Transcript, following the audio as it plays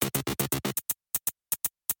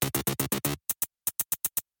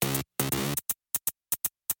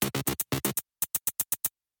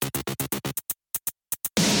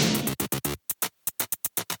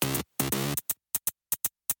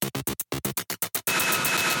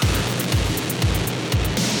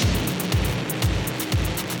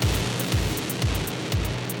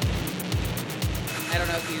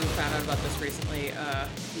about this recently.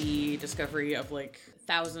 The discovery of like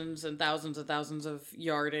thousands and thousands and thousands of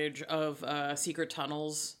yardage of secret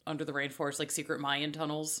tunnels under the rainforest, like secret Mayan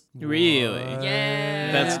tunnels. Really?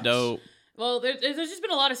 Yeah. That's dope. Well, there's just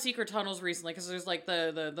been a lot of secret tunnels recently because there's like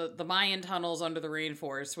the Mayan tunnels under the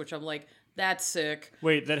rainforest, which I'm like, that's sick.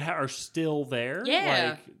 Wait, that are still there?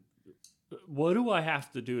 Yeah. Like, what do I have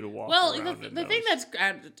to do to walk Well, around the thing that's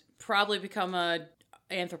probably become a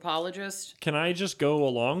anthropologist. Can I just go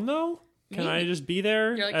along, though? Can I just be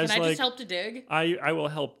there? You're like, as, can I just help to dig? I will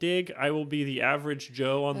help dig. I will be the average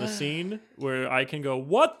Joe on the scene where I can go,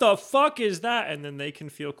 what the fuck is that? And then they can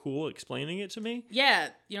feel cool explaining it to me. Yeah,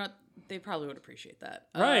 you know, they probably would appreciate that.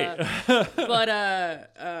 Right.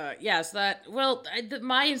 Yeah, so that, well, the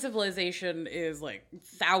Mayan civilization is like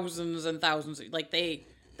thousands and thousands, like big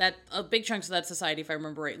chunks of that society, if I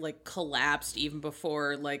remember right, like collapsed even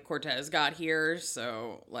before like Cortez got here.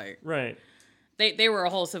 So like, Right. They were a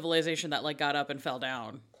whole civilization that like got up and fell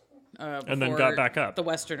down. And then got back up. The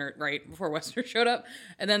Westerner, right, before Westerner showed up.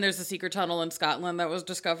 And then there's a secret tunnel in Scotland that was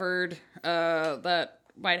discovered that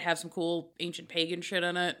might have some cool ancient pagan shit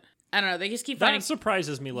in it. I don't know, they just keep finding... That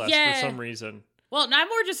surprises me less Yeah. for some reason. Well, I'm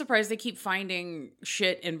more just surprised they keep finding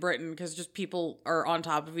shit in Britain because just people are on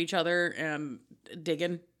top of each other and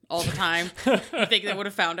digging all the time. I think they would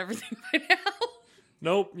have found everything by now.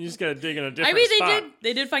 Nope, you just gotta dig in a different spot.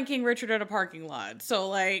 They did find King Richard at a parking lot. So,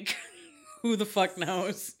 like, who the fuck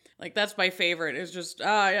knows? Like, that's my favorite. It's just,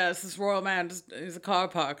 yes, this royal man is a car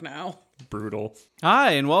park now. Brutal.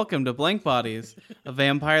 Hi, and welcome to Blank Bodies, a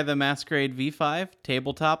Vampire the Masquerade V5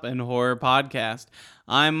 tabletop and horror podcast.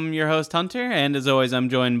 I'm your host, Hunter, and as always, I'm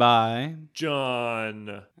joined by...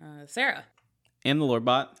 John. Sarah. And the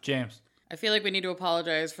Lordbot. James. I feel like we need to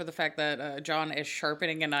apologize for the fact that John is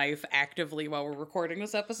sharpening a knife actively while we're recording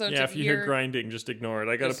this episode. Yeah, if you hear grinding, just ignore it.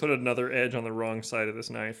 I gotta put another edge on the wrong side of this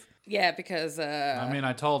knife. Yeah, because...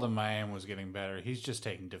 I told him my aim was getting better. He's just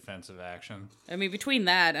taking defensive action. between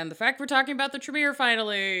that and the fact we're talking about the Tremere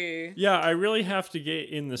finally... Yeah, I really have to get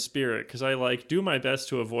in the spirit, because I, do my best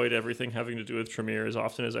to avoid everything having to do with Tremere as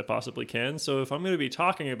often as I possibly can. So if I'm going to be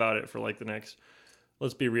talking about it for, the next...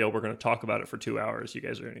 Let's be real, we're going to talk about it for 2 hours. You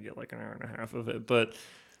guys are going to get, an hour and a half of it. But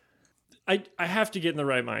I have to get in the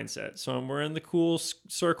right mindset. So I'm wearing the cool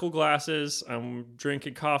circle glasses. I'm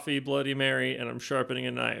drinking coffee, Bloody Mary, and I'm sharpening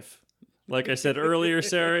a knife. Like I said earlier,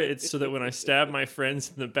 Sarah, it's so that when I stab my friends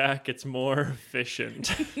in the back, it's more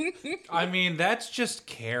efficient. That's just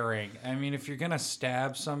caring. If you're going to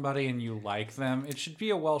stab somebody and you like them, it should be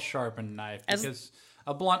a well-sharpened knife because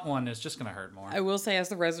a blunt one is just going to hurt more. I will say, as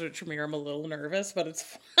the resident Tremere, I'm a little nervous, but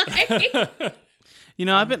it's fine.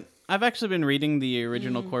 I've actually been reading the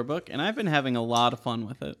original core book, and I've been having a lot of fun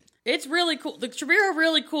with it. It's really cool. The Tremere are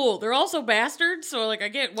really cool. They're also bastards, so, I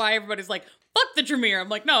get why everybody's like, fuck the Tremere. I'm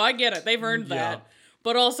like, no, I get it. They've earned that.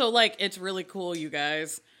 But also, it's really cool, you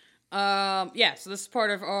guys. So this is part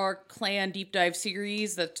of our Clan Deep Dive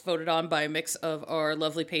series that's voted on by a mix of our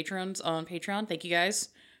lovely patrons on Patreon. Thank you guys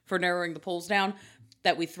for narrowing the polls down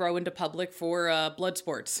that we throw into public for blood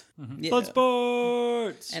sports. Mm-hmm. Yeah. Blood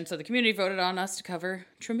sports! And so the community voted on us to cover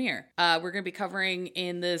Tremere. We're going to be covering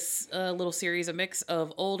in this little series a mix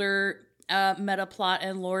of older meta plot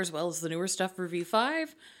and lore as well as the newer stuff for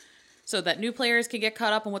V5 so that new players can get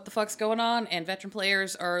caught up on what the fuck's going on and veteran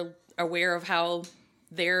players are aware of how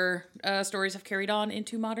their stories have carried on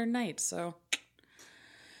into modern nights. So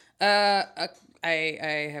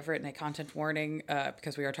I have written a content warning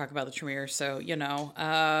because we are talking about the Tremere, so,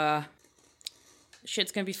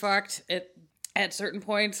 shit's gonna be fucked at certain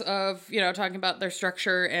points of, talking about their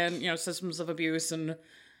structure and, systems of abuse and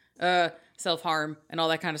self-harm and all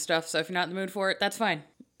that kind of stuff. So if you're not in the mood for it, that's fine.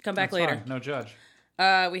 Come back later. Fine. No judge.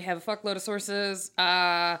 We have a fuckload of sources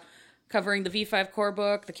covering the V5 core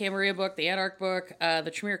book, the Camarilla book, the Anarch book,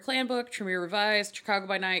 the Tremere Clan book, Tremere Revised, Chicago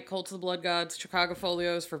by Night, Cults of the Blood Gods, Chicago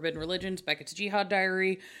Folios, Forbidden Religions, Beckett's Jihad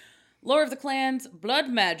Diary, Lore of the Clans, Blood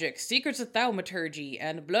Magic, Secrets of Thaumaturgy,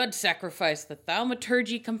 and Blood Sacrifice, the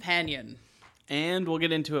Thaumaturgy Companion. And we'll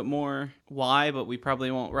get into it more why, but we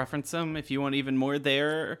probably won't reference them. If you want even more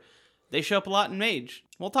there, they show up a lot in Mage.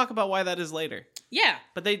 We'll talk about why that is later. Yeah.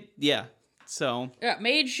 But So yeah,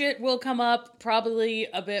 Mage shit will come up probably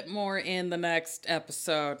a bit more in the next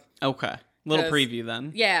episode. Okay. Little preview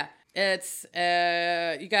then. Yeah. It's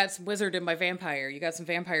you got some wizard in my vampire. You got some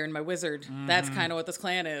vampire in my wizard. Mm-hmm. That's kind of what this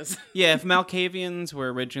clan is. Yeah, if Malkavians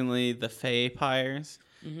were originally the Fae-pyres,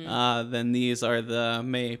 then these are the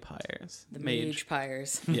May-pyres. The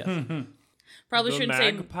Mage-pyres. Yes. Probably the shouldn't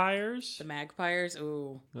say magpires? the magpires.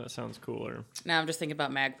 Ooh. That sounds cooler. Now I'm just thinking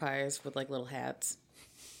about magpies with little hats.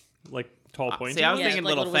 Like Tall pointy. See, I was Yeah, thinking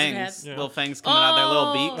like little little wizard fangs. hats. Yeah. Little fangs coming out of their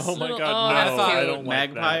little beaks. Oh my Little- god, oh, no, I I don't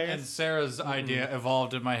like that. Magpie. And Sarah's idea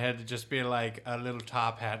evolved in my head to just be like a little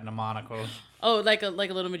top hat and a monocle. Oh, like a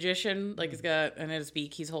little magician. Like he's got, and in his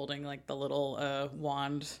beak, he's holding like the little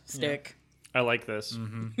wand stick. I like this.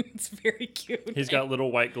 It's very cute. He's got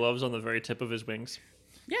little white gloves on the very tip of his wings.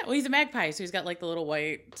 Yeah, well, he's a magpie, so he's got like the little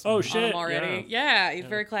white. Oh, on shit, him already. Yeah, he's a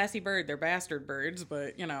very classy bird. They're bastard birds,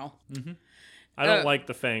 but you know, I don't like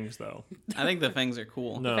the fangs though. I think the fangs are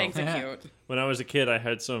cool. No. fangs are cute. When I was a kid, I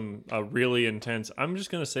had some really intense. I'm just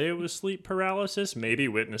gonna say it was sleep paralysis. Maybe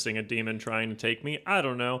witnessing a demon trying to take me. I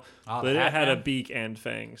don't know. Oh, But the it Hat had a Man? beak and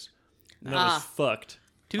fangs. And that was fucked.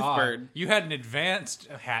 Toothbird. You had an advanced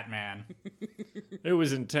hat man. It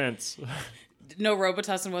was intense. No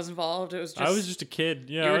Robitussin was involved. It was just I was just a kid.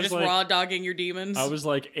 Yeah, you I were was just like, raw dogging your demons. I was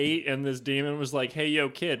like 8, and this demon was like, "Hey, yo,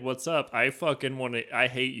 kid, what's up? I fucking want to. I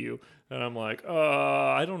hate you." And I'm like,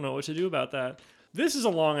 I don't know what to do about that." This is a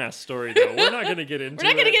long ass story, though. We're not gonna get into. We're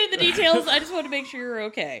not going to it. get into details. I just want to make sure you're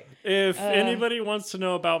okay. If anybody wants to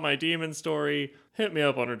know about my demon story, hit me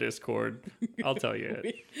up on our Discord. I'll tell you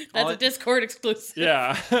it. That's a Discord exclusive.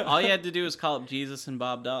 Yeah. All you had to do was call up Jesus and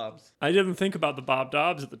Bob Dobbs. I didn't think about the Bob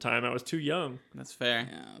Dobbs at the time. I was too young. That's fair.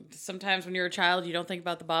 Sometimes when you're a child, you don't think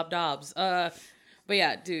about the Bob Dobbs. But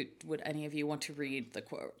yeah, dude, would any of you want to read the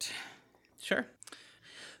quote? Sure.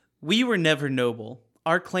 We were never noble.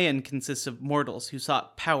 Our clan consists of mortals who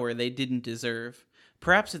sought power they didn't deserve.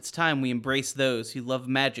 Perhaps it's time we embrace those who love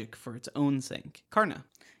magic for its own sake. Karna.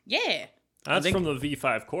 Yeah, That's think- from the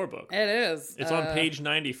V5 core book. it is. It's on page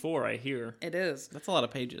 94, I hear. It is. That's a lot of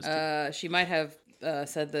pages. She might have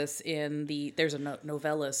said this in there's a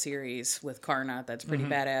novella series with Karna that's pretty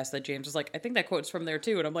badass that James was like, I think that quote's from there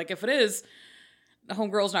too. And I'm like, if it is, the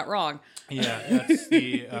homegirl's not wrong. Yeah, that's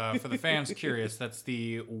the for the fans curious. That's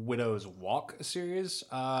the Widow's Walk series.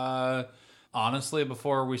 Honestly,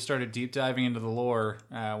 before we started deep diving into the lore,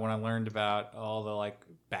 when I learned about all the like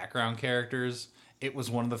background characters, it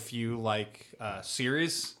was one of the few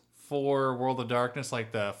series for World of Darkness,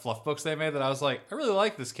 like the fluff books they made, that I was like, I really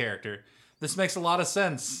like this character. This makes a lot of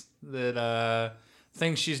sense. That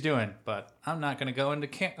things she's doing, but I'm not going to go into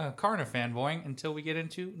Karna fanboying until we get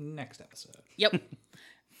into next episode. Yep.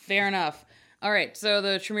 Fair enough. All right, so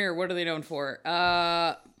the Tremere, what are they known for?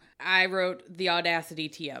 I wrote the Audacity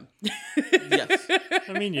TM. Yes.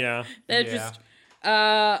 I mean, yeah. They're Yeah.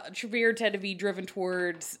 just Tremere tend to be driven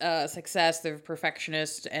towards success. They're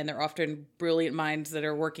perfectionists, and they're often brilliant minds that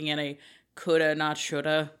are working in a coulda, not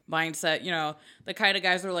shoulda mindset. You know, the kind of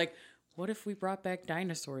guys that are like, what if we brought back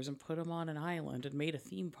dinosaurs and put them on an island and made a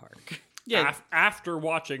theme park? Yeah. After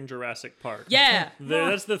watching Jurassic Park. Yeah.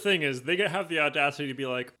 That's the thing is they have the audacity to be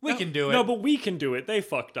like, We can do it. No, but we can do it. They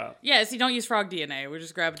fucked up. Yeah, so you don't use frog DNA. We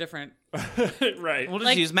just grab different... Right. We'll just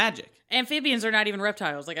Like- use magic. Amphibians are not even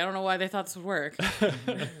reptiles. Like, I don't know why they thought this would work.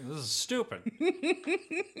 This is stupid.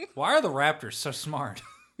 Why are the raptors so smart?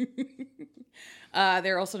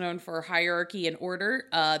 They're also known for hierarchy and order.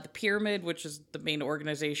 The pyramid, which is the main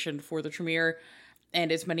organization for the Tremere,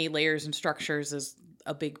 and its many layers and structures, is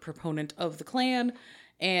a big proponent of the clan.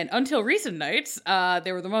 And until recent nights,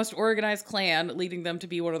 they were the most organized clan, leading them to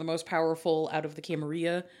be one of the most powerful out of the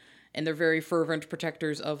Camarilla, and they're very fervent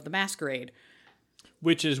protectors of the Masquerade.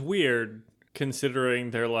 Which is weird considering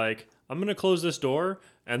they're like, I'm going to close this door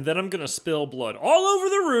and then I'm going to spill blood all over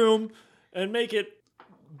the room and make it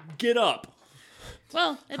get up.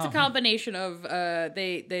 Well, it's a combination of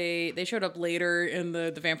they showed up later in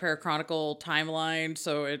the Vampire Chronicle timeline,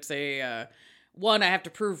 so it's a one, I have to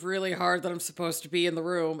prove really hard that I'm supposed to be in the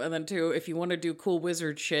room, and then two, if you want to do cool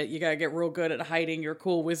wizard shit, you gotta get real good at hiding your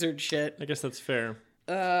cool wizard shit. I guess that's fair.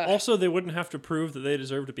 Also, they wouldn't have to prove that they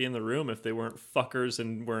deserve to be in the room if they weren't fuckers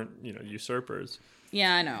and weren't, usurpers.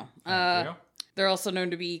 Yeah, I know. Yeah. They're also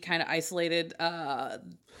known to be kind of isolated.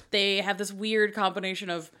 They have this weird combination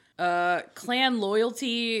of clan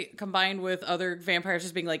loyalty combined with other vampires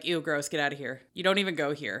just being like, ew, gross, get out of here. You don't even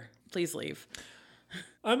go here. Please leave.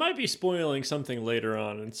 I might be spoiling something later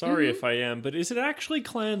on, and sorry if I am, but is it actually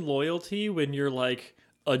clan loyalty when you're, like,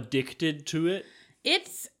 addicted to it?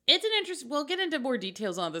 It's an interesting... We'll get into more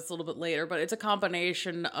details on this a little bit later, but it's a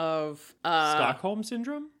combination of... Stockholm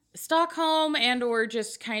Syndrome? Stockholm and or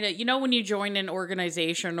just kind of, when you join an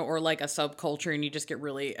organization or like a subculture and you just get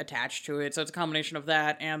really attached to it. So it's a combination of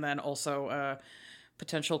that and then also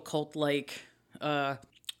potential cult-like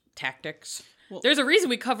tactics. There's a reason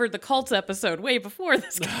we covered the cults episode way before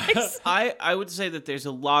this, guys. I would say that there's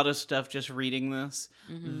a lot of stuff just reading this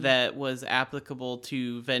that was applicable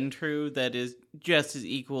to Ventru that is just as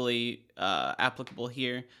equally applicable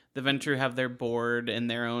here. The Ventru have their board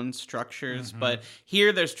and their own structures, but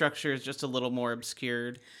here their structure is just a little more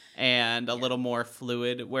obscured and a little more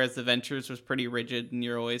fluid, whereas the Ventrus was pretty rigid and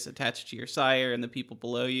you're always attached to your sire and the people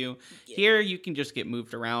below you. Here you can just get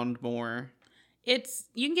moved around more. You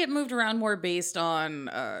can get moved around more based on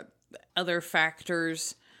other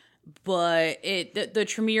factors, but the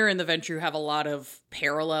Tremere and the Ventru have a lot of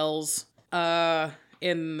parallels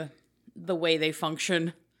in the way they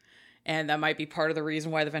function, and that might be part of the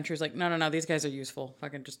reason why the Ventru's like, no, these guys are useful.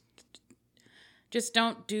 Fucking just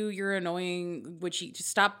don't do your annoying witchy. Just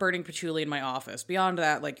stop burning patchouli in my office. Beyond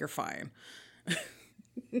that, like, you're fine. I'm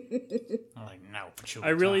like, no, patchouli I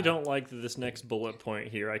really time. don't like that this next bullet point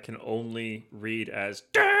here I can only read as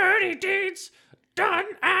dirty deeds done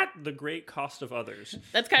at the great cost of others.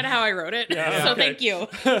 That's kind of how I wrote it. Yeah, So okay. thank you.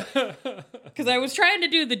 Because I was trying to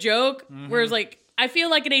do the joke, whereas like I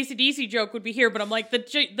feel like an AC/DC joke would be here, but I'm like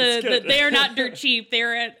the they are not dirt cheap.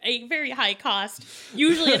 They're at a very high cost,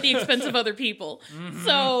 usually at the expense of other people.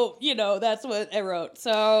 So that's what I wrote.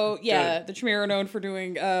 So yeah, Good. the Tremere are known for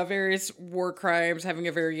doing various war crimes, having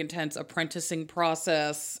a very intense apprenticing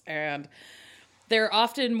process, and they're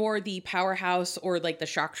often more the powerhouse or like the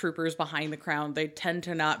shock troopers behind the crown. They tend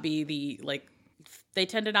to not be they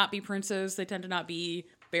tend to not be princes. They tend to not be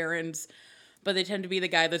barons. But they tend to be the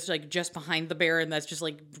guy that's like just behind the baron that's just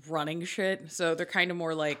like running shit. So they're kind of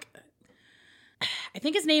more like, I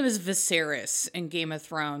think his name is Viserys in Game of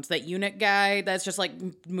Thrones. That eunuch guy that's just like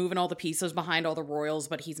moving all the pieces behind all the royals,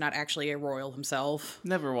 but he's not actually a royal himself.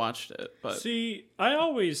 Never watched it, but See, I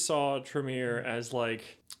always saw Tremere as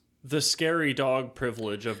like the scary dog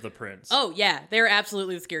privilege of the prince. Oh yeah, they're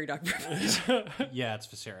absolutely the scary dog. Yeah, it's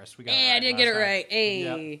Viserys. We got Hey, I didn't get it last time. right. Hey.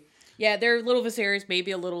 Yep. Yeah, they're little Viserys, maybe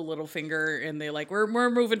a little finger, and they like we're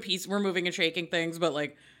moving and shaking things, but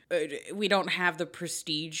like we don't have the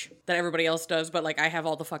prestige that everybody else does. But like I have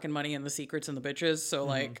all the fucking money and the secrets and the bitches, so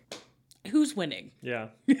like who's winning? Yeah.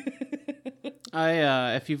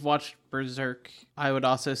 if you've watched Berserk, I would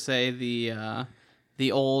also say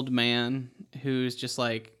the old man who's just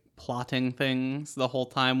like plotting things the whole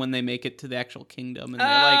time when they make it to the actual kingdom and they're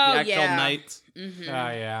like the actual knights.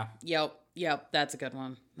 Yeah. Yep, that's a good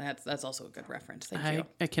one. That's also a good reference. Thank you.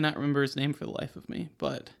 I cannot remember his name for the life of me,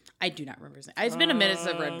 but I do not remember his name. It's been a minute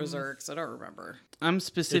since I've read Berserk, so I don't remember. I'm It's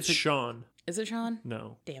specific. Sean. Is it Sean?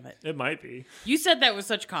 No. Damn it. It might be. You said that with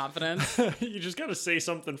such confidence. You just gotta say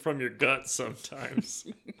something from your gut sometimes.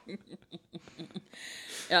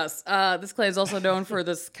 Yes, this clan is also known for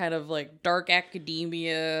this kind of like dark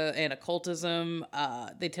academia and occultism.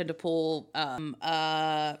 They tend to pull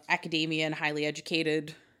academia and highly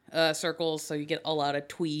educated circles, so you get a lot of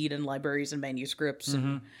tweed and libraries and manuscripts.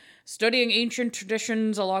 And studying ancient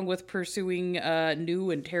traditions along with pursuing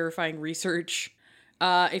new and terrifying research.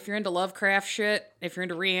 If you're into Lovecraft shit, if you're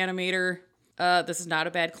into Reanimator, this is not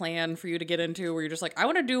a bad clan for you to get into where you're just like, I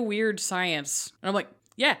want to do weird science. And I'm like,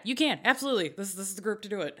 yeah, you can. Absolutely. This is the group to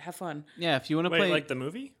do it. Have fun. Yeah, if you want to Wait, play like the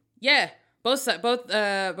movie? Yeah. Both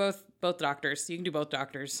doctors. You can do both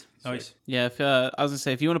doctors. Nice. Yeah, if I was gonna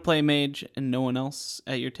say, if you want to play mage and no one else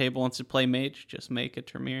at your table wants to play mage, just make a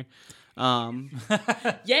Tremere.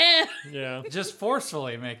 Yeah. Yeah. Just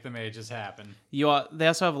forcefully make the mages happen. They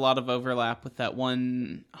also have a lot of overlap with that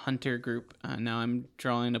one hunter group. Now I'm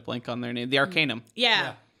drawing a blank on their name. The Arcanum.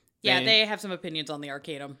 Yeah. Yeah, They- they have some opinions on the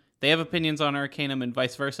Arcanum. They have opinions on Arcanum and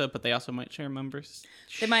vice versa, but they also might share members.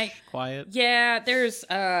 They might. Quiet. Yeah, there's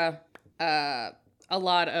a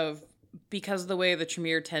lot of, because of the way the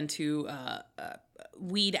Tremere tend to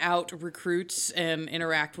weed out recruits and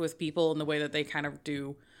interact with people in the way that they kind of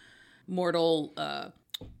do mortal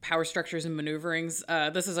power structures and maneuverings.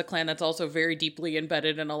 This is a clan that's also very deeply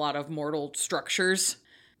embedded in a lot of mortal structures,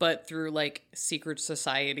 but through like secret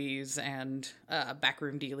societies and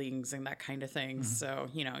backroom dealings and that kind of thing. So,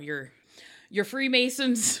 your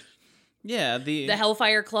Freemasons, Yeah, the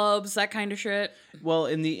Hellfire clubs, that kind of shit. well,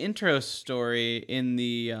 in the intro story in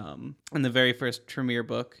the very first Tremere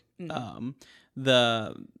book,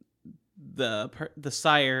 the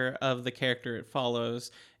sire of the character it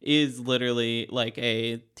follows is literally like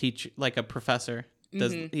a teacher, like a professor.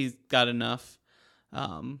 He's got enough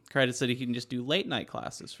credits that he can just do late night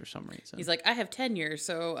classes for some reason. He's like, I have tenure,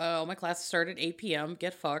 so all my classes start at 8 p.m.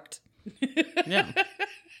 Get fucked. Yeah.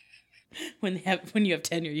 When you have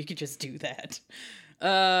tenure, you can just do that.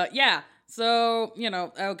 Yeah. So,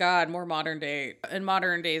 oh God, more modern day. In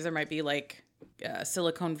modern days, there might be like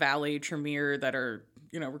Silicon Valley Tremere that are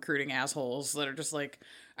recruiting assholes that are just like,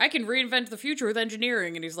 I can reinvent the future with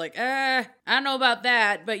engineering. And he's like, I don't know about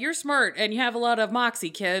that, but you're smart and you have a lot of moxie,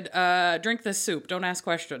 kid. Drink this soup. Don't ask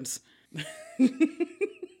questions.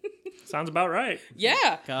 Sounds about right.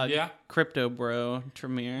 Yeah. God, Yeah. crypto bro,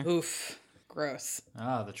 Tremere. Oof. Gross.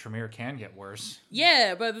 The Tremere can get worse.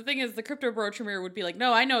 Yeah, but the thing is, the crypto bro Tremere would be like,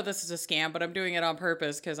 no, I know this is a scam, but I'm doing it on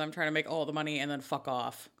purpose because I'm trying to make all the money and then fuck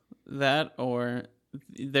off. That or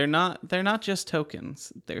they're not just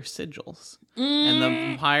tokens, they're sigils. And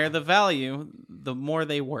the higher the value, the more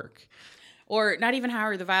they work. Or not even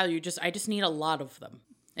higher the value, I just need a lot of them.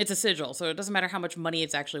 It's a sigil, so it doesn't matter how much money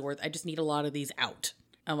it's actually worth. I just need a lot of these out.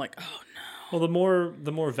 I'm like, oh no. Well,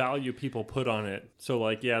 the more value people put on it, so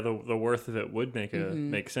like, yeah, the worth of it would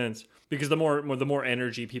make sense, because the more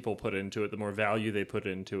energy people put into it, the more value they put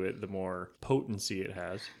into it, the more potency it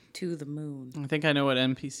has. To the moon. I think I know what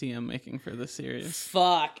NPC I'm making for this series.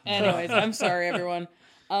 Fuck. Anyways, I'm sorry, everyone.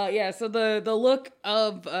 So the look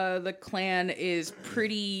of the clan is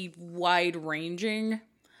pretty wide ranging.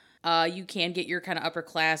 You can get your kind of upper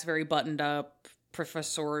class, very buttoned up,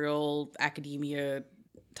 professorial, academia,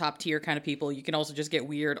 top tier kind of people. You can also just get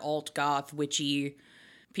weird alt goth witchy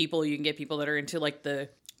people. You can get people that are into like the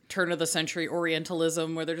turn of the century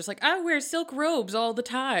Orientalism, where they're just like, I wear silk robes all the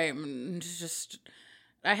time, and just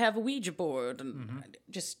I have a Ouija board, and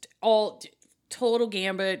just all total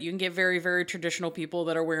gambit. You can get very, very traditional people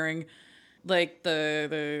that are wearing like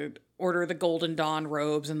the Order of the Golden Dawn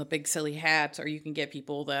robes and the big silly hats, or you can get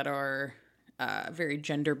people that are very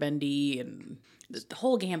gender bendy and the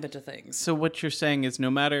whole gambit of things. So what you're saying is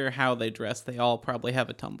no matter how they dress, they all probably have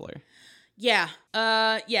a Tumblr. Yeah.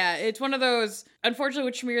 It's one of those,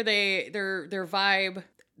 unfortunately with Tremere, their vibe,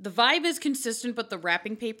 the vibe is consistent, but the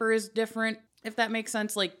wrapping paper is different, if that makes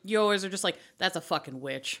sense. Like, you always are just like, that's a fucking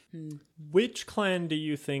witch. Which clan do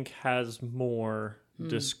you think has more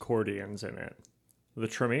Discordians in it? The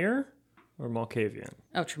Tremere or Malkavian?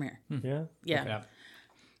 Oh, Tremere. Yeah? Yeah. Yeah.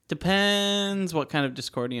 Depends what kind of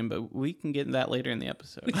Discordian, but we can get into that later in the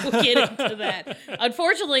episode. We'll get into that.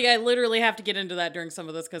 Unfortunately, I literally have to get into that during some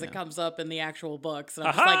of this because it comes up in the actual books. And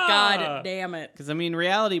I'm just like, God damn it. Because, I mean,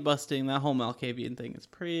 reality busting, that whole Malkavian thing is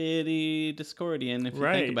pretty Discordian if you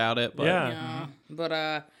think about it. But Yeah.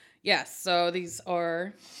 But, yes, so these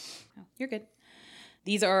are... Oh, you're good.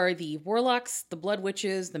 These are the Warlocks, the Blood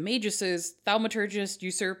Witches, the Maguses, Thaumaturgists,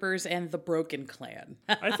 Usurpers, and the Broken Clan.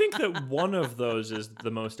 I think that one of those is the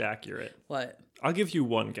most accurate. What? I'll give you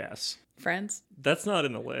one guess. Friends? That's not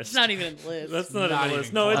in the list. It's not even in the list. That's not Not in the list.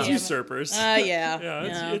 even No, it's close. usurpers. Yeah.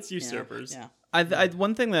 Yeah, it's usurpers. Yeah.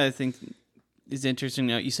 one thing that I think is interesting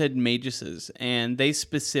now, you said maguses, and they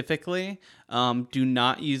specifically do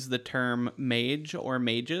not use the term mage or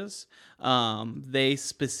mages. They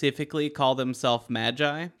specifically call themselves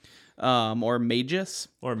magi or magus.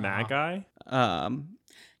 Or magi.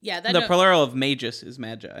 Yeah, that The plural of magus is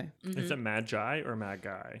magi. Is it magi or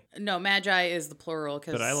magi? no, magi is the plural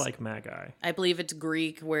because But I like magi. I believe it's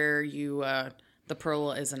Greek where you the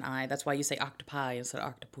plural is an I. That's why you say octopi instead of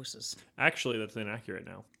octopuses. Actually, that's inaccurate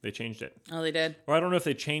now. They changed it. Oh, they did. Or I don't know if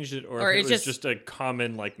they changed it or if it's it was just- just a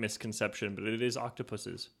common like misconception, but it is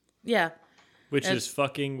octopuses. Yeah, Which That's- is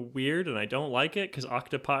fucking weird, and I don't like it because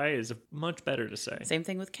octopi is much better to say. same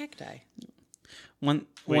thing with cacti. One,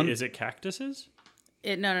 Is it cactuses?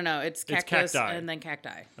 No. It's cactus cacti. and then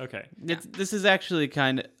cacti. Okay. This is actually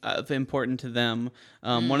kind of important to them.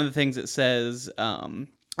 One of the things it says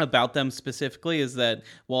about them specifically is that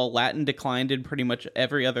while Latin declined in pretty much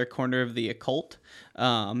every other corner of the occult,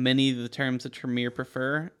 many of the terms that Tremere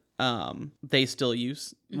prefer, they still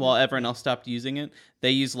use. While everyone else stopped using it,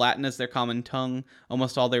 they use Latin as their common tongue.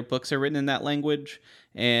 Almost all their books are written in that language,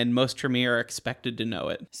 and most Tremere are expected to know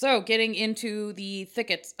it. So, getting into the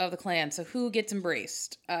thickets of the clan. So, who gets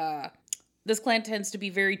embraced? This clan tends to be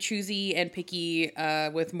very choosy and picky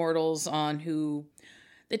with mortals on who...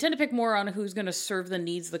 They tend to pick more on who's going to serve the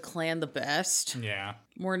needs of the clan the best. Yeah.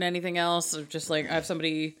 More than anything else. Of just like, if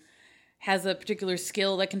somebody has a particular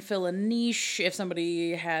skill that can fill a niche, if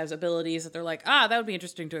somebody has abilities that they're like, that would be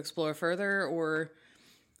interesting to explore further, or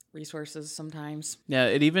resources sometimes. Yeah,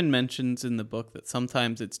 it even mentions in the book that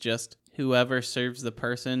sometimes it's just whoever serves the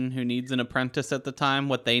person who needs an apprentice at the time,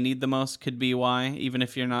 what they need the most could be why, even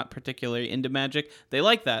if you're not particularly into magic. They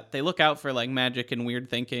like that. They look out for like magic and weird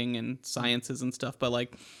thinking and sciences and stuff, but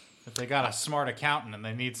like, If they got a smart accountant and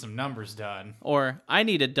they need some numbers done. or I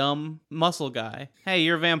need a dumb muscle guy. Hey,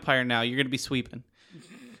 you're a vampire now. You're going to be sweeping.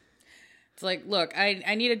 It's like, look,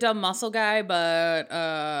 I need a dumb muscle guy, but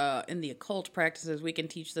in the occult practices, we can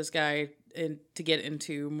teach this guy to get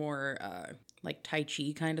into more like Tai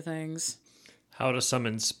Chi kind of things. How to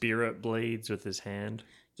summon spirit blades with his hand.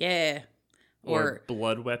 Yeah. Or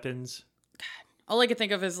blood weapons. All I can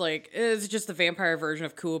think of is just the vampire version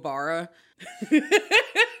of Kuwabara.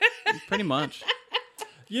 Pretty much.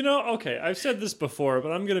 You know, okay, I've said this before,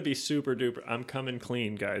 but I'm going to be super duper. I'm coming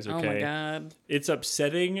clean, guys, okay? Oh my god. It's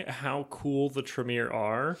upsetting how cool the Tremere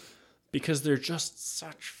are because they're just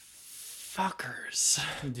such fuckers.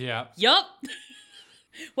 Yeah. Yup.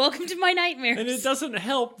 Welcome to my nightmares. And it doesn't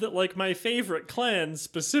help that, like, my favorite clan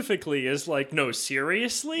specifically is like, no,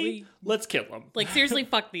 seriously? Let's kill them. Like, seriously,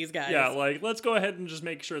 fuck these guys. Yeah, like, let's go ahead and just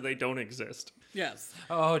make sure they don't exist. Yes.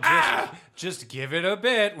 Oh, just give it a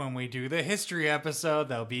bit. When we do the history episode,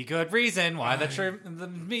 there'll be good reason why the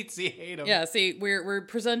Meatsy hate them. Yeah, see, we're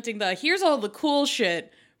presenting here's all the cool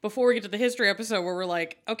shit before we get to the history episode where we're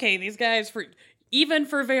like, okay, these guys, even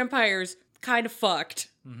for vampires, kind of fucked.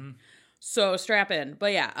 Mm-hmm. So strap in.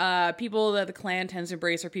 But yeah, people that the clan tends to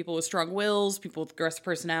embrace are people with strong wills, people with aggressive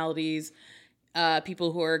personalities,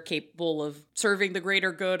 people who are capable of serving the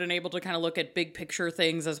greater good and able to kind of look at big picture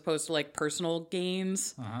things as opposed to like personal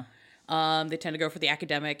gains. They tend to go for the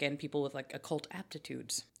academic and people with like occult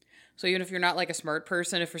aptitudes. So even if you're not like a smart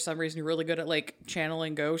person, if for some reason you're really good at like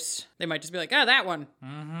channeling ghosts, they might just be like, oh, that one.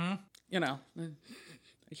 Mm-hmm. You know, are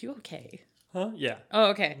you okay? Huh? Yeah. Oh,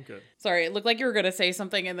 okay. I'm good. Sorry, it looked like you were going to say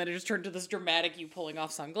something, and then it just turned to this dramatic you pulling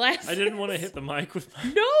off sunglasses. I didn't want to hit the mic with my,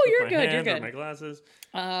 No, you're good. You're hand or good. my glasses.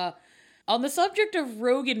 On the subject of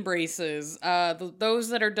rogue embraces, those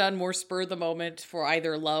that are done more spur of the moment for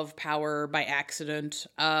either love, power, by accident,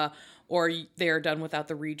 or they are done without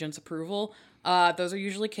the regent's approval, those are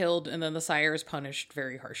usually killed, and then the sire is punished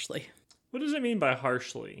very harshly. What does it mean by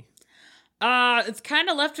harshly? It's kind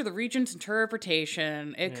of left to the regent's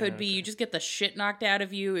interpretation. It could be you just get the shit knocked out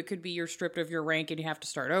of you. It could be you're stripped of your rank and you have to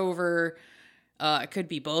start over. It could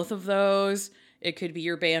be both of those. It could be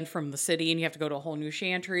you're banned from the city and you have to go to a whole new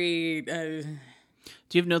chantry. Do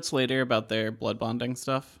you have notes later about their blood bonding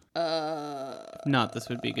stuff? If not, this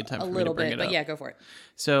would be a good time for me to bring it up. But yeah, go for it.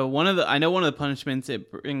 So I know one of the punishments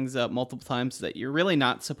it brings up multiple times is that you're really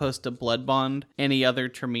not supposed to blood bond any other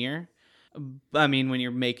Tremere. I mean, when you're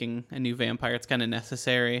making a new vampire, it's kind of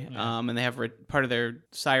necessary. Yeah. And they have part of their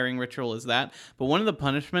siring ritual is that. But one of the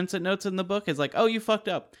punishments it notes in the book is like, oh, you fucked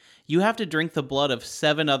up. You have to drink the blood of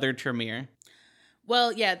 7 other Tremere.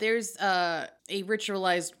 Well, yeah, there's a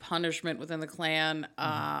ritualized punishment within the clan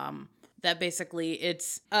that basically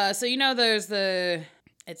it's... so you know there's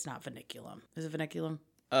it's not Vinniculum. Is it Vinniculum?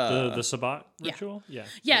 The Sabbat ritual? Yeah,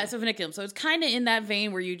 it's a Vinniculum. So it's kind of in that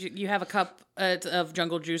vein where you have a cup of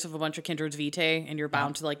jungle juice of a bunch of kindred's vitae and you're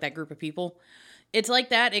bound to like that group of people. It's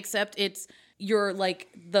like that, except you're like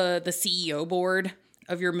the CEO board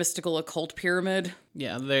of your mystical occult pyramid.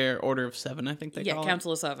 Yeah, their Order of 7, I think they call it. Yeah,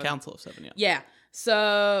 Council of 7. Council of 7, yeah. Yeah.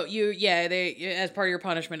 So they as part of your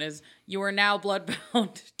punishment is you are now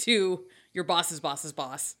bloodbound to your boss's boss's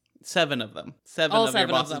boss. 7 of them. All of 7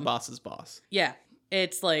 your of them. boss's boss. Yeah.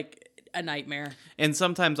 It's like a nightmare. And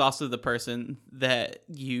sometimes also the person that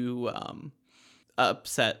you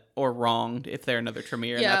upset or wronged, if they're another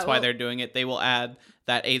Tremere, and that's why they're doing it, they will add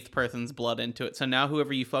that 8th person's blood into it. So now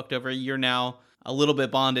whoever you fucked over, you're now a little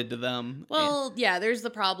bit bonded to them. Well, yeah, there's the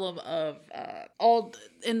problem of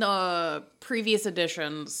in the previous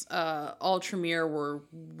editions, all Tremere were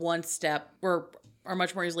are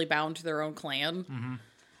much more easily bound to their own clan. Mm-hmm.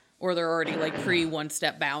 Or they're already like one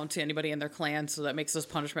step bound to anybody in their clan, so that makes this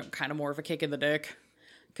punishment kind of more of a kick in the dick.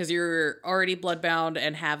 Because you're already bloodbound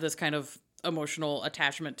and have this kind of emotional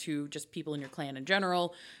attachment to just people in your clan in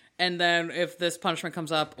general. And then if this punishment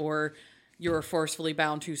comes up or you're forcefully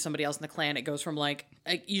bound to somebody else in the clan, it goes from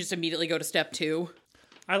you just immediately go to step 2.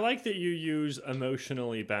 I like that you use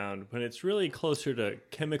emotionally bound when it's really closer to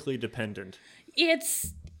chemically dependent.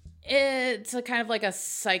 It's a kind of like a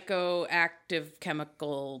psychoactive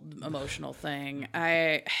chemical emotional thing.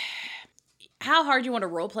 How hard you want to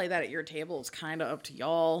roleplay that at your table is kind of up to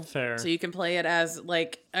y'all. Fair. So you can play it as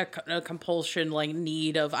like a compulsion, like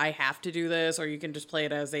need of I have to do this, or you can just play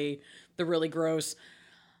it as the really gross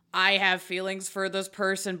I have feelings for this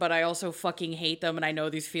person, but I also fucking hate them, and I know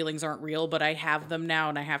these feelings aren't real, but I have them now,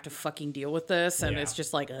 and I have to fucking deal with this, and it's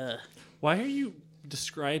just like, ugh. Why are you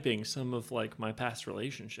describing some of like my past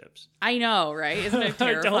relationships? I know, right? Isn't it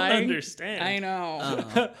terrifying? I don't understand. I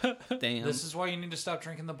know. Damn. This is why you need to stop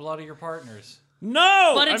drinking the blood of your partners.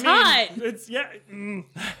 No, but it's hot. It's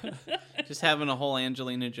Just having a whole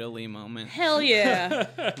Angelina Jolie moment. Hell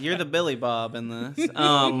yeah. You're the Billy Bob in this.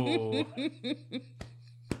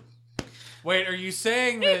 Wait, are you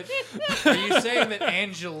saying that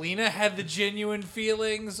Angelina had the genuine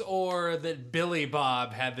feelings, or that Billy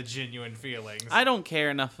Bob had the genuine feelings? I don't care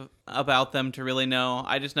enough about them to really know.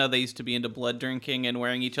 I just know they used to be into blood drinking and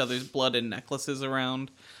wearing each other's blood and necklaces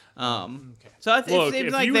around. So it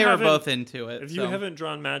seems like they were both into it. If you haven't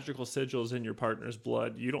drawn magical sigils in your partner's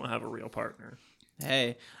blood, you don't have a real partner.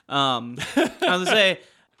 Hey, I was gonna say,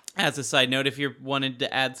 as a side note, if you wanted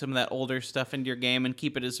to add some of that older stuff into your game and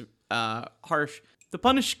keep it as harsh, the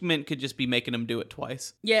punishment could just be making them do it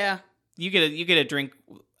twice. Yeah. You get a drink,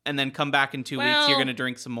 and then come back in 2 weeks. You're gonna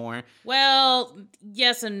drink some more. Well,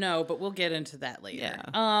 yes and no, but we'll get into that later.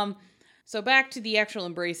 Yeah. So back to the actual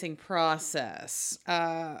embracing process.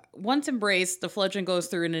 Once embraced, the fledgling goes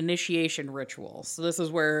through an initiation ritual. So this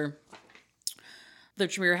is where the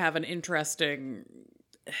Tremere have an interesting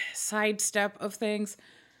sidestep of things.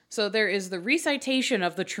 So there is the recitation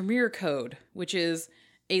of the Tremere Code, which is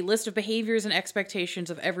a list of behaviors and expectations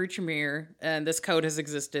of every Tremere. And this code has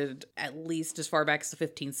existed at least as far back as the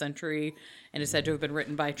 15th century and is said to have been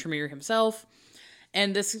written by Tremere himself.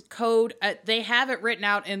 And this code, they have it written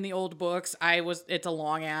out in the old books. It's a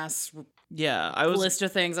long ass list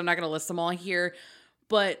of things. I'm not going to list them all here.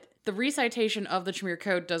 But the recitation of the Tremere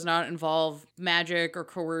Code does not involve magic or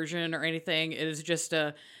coercion or anything. It is just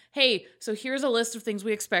hey, so here's a list of things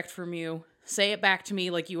we expect from you. Say it back to me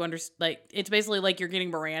like you understand. Like, it's basically like you're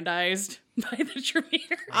getting Mirandized by the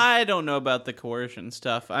Tremere. I don't know about the coercion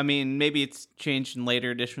stuff. I mean, maybe it's changed in later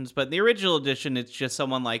editions, but in the original edition, it's just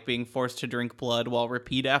someone like being forced to drink blood while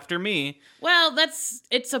repeat after me. Well,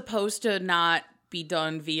 it's supposed to not be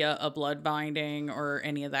done via a blood binding or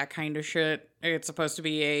any of that kind of shit. It's supposed to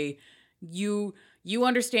be you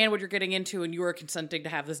understand what you're getting into and you are consenting to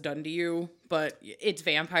have this done to you, but it's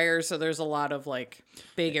vampires, so there's a lot of like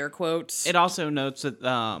big air quotes. It also notes that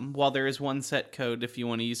while there is one set code, if you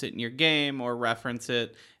want to use it in your game or reference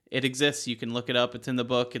it, it exists. You can look it up. It's in the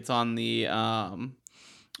book. It's on the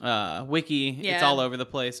wiki. Yeah. It's all over the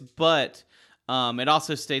place. But it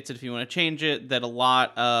also states that if you want to change it, that a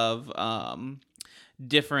lot of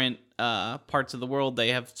different parts of the world, they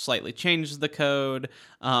have slightly changed the code.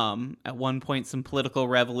 At one point, some political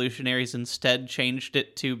revolutionaries instead changed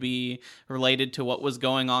it to be related to what was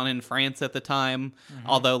going on in France at the time.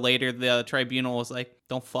 Although later the tribunal was like,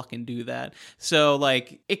 don't fucking do that. So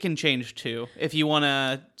like, it can change too. If you want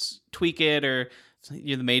to tweak it, or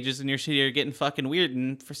the mages in your city are getting fucking weird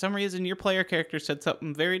and for some reason your player character said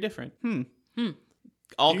something very different.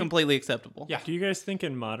 All completely acceptable. Yeah. Do you guys think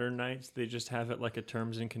in modern nights they just have it like a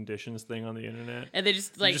terms and conditions thing on the internet? And they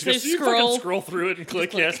just like You fucking scroll through it and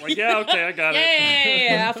click yes. Like, yeah, okay, I got it.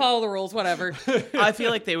 Yeah, I'll follow the rules, whatever. I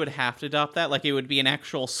feel like they would have to adopt that. Like, it would be an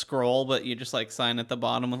actual scroll, but you just like sign at the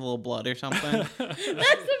bottom with a little blood or something. That's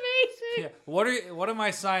amazing. Yeah. What am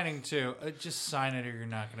I signing to? Just sign it or you're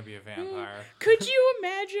not going to be a vampire. Could you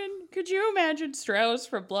imagine Strauss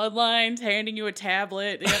from Bloodlines handing you a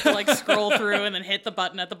tablet? You have to like scroll through and then hit the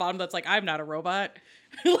button at the bottom that's like, I'm not a robot.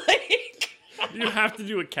 Like, You have to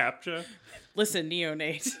do a CAPTCHA. listen,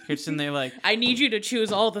 Neonate. You're sitting there like, I need you to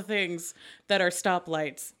choose all the things that are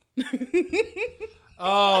stoplights.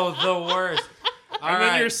 Oh, the worst. And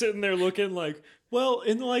then you're sitting there looking like, well,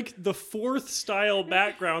 in like the fourth style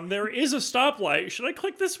background, there is a stoplight. Should I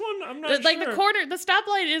click this one? I'm not Like sure. the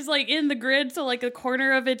stoplight is like in the grid, so like the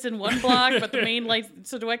corner of it's in one block, but the main light.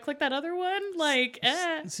 So do I click that other one? Like,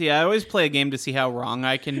 see, I always play a game to see how wrong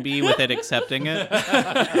I can be with it accepting it.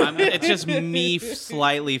 It's just me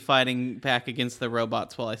slightly fighting back against the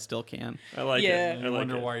robots while I still can. I like Yeah. it. I like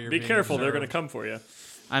wonder it. why you're Be being careful, they're observed. going to come for you.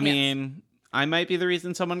 I mean, I might be the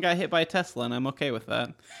reason someone got hit by a Tesla, and I'm okay with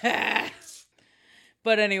that.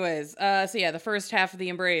 But anyways, so yeah, the first half of the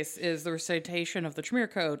embrace is the recitation of the Tremere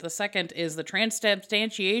Code. The second is the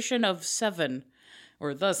transubstantiation of seven,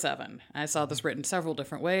 or the seven. I saw this written several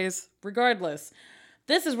different ways. Regardless,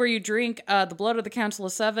 this is where you drink the blood of the Council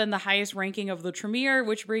of Seven, the highest ranking of the Tremere,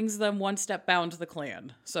 which brings them one step bound to the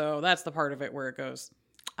clan. So that's the part of it where it goes.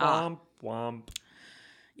 Womp, womp.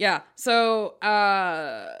 Yeah, so,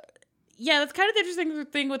 yeah, that's kind of the interesting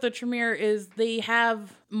thing with the Tremere is they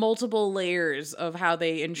have multiple layers of how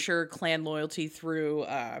they ensure clan loyalty through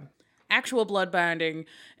actual blood binding,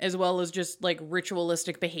 as well as just, like,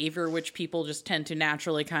 ritualistic behavior, which people just tend to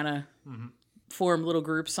naturally kind of form little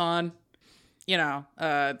groups on. You know,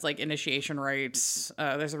 it's like initiation rites.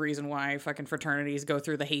 There's a reason why fucking fraternities go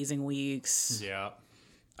through the hazing weeks. Yeah.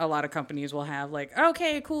 A lot of companies will have like,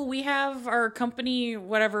 okay, cool, we have our company,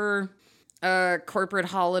 whatever, corporate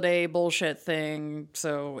holiday bullshit thing.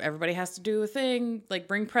 So everybody has to do a thing, like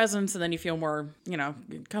bring presents, and then you feel more,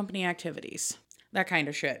 company activities, that kind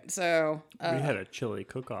of shit. So We had a chili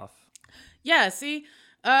cook-off. Yeah, see?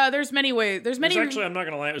 There's many ways. There's many... Actually, I'm not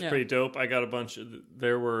going to lie, it was Yeah. pretty dope. I got a bunch of...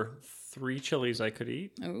 There were 3 chilies I could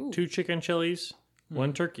eat. Ooh. 2 chicken chilies,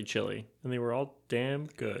 1 turkey chili. And they were all damn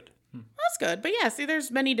good. That's good. But yeah, see,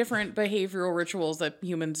 there's many different behavioral rituals that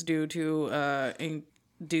humans do to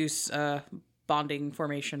induce bonding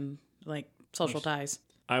formation, like social ties.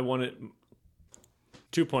 I wanted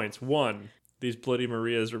 2 points. 1, these Bloody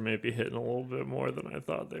Marias were maybe hitting a little bit more than I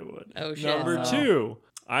thought they would. Oh, shit. Number 2,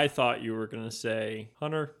 I thought you were going to say,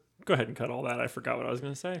 Hunter, go ahead and cut all that. I forgot what I was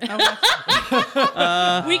going to say.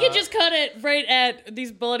 We could just cut it right at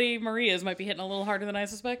these Bloody Marias might be hitting a little harder than I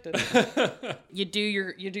suspected. You do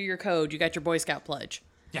your code. You got your Boy Scout pledge.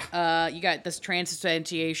 Yeah. You got this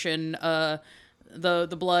transubstantiation,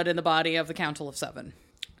 the blood in the body of the Council of Seven.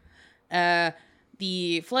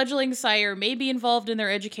 The fledgling sire may be involved in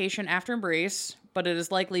their education after embrace, but it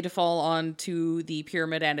is likely to fall onto the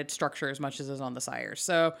pyramid and its structure as much as is on the sire.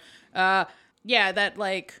 So, yeah, that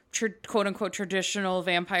like quote unquote traditional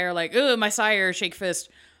vampire, like, ooh, my sire, shake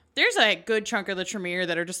fist. There's a good chunk of the Tremere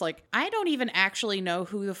that are just like, I don't even actually know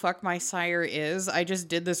who the fuck my sire is. I just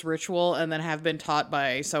did this ritual and then have been taught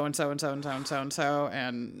by so and so and so and so and so and so,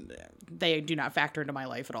 and they do not factor into my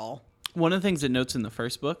life at all. One of the things it notes in the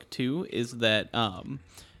first book, too, is that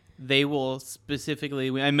they will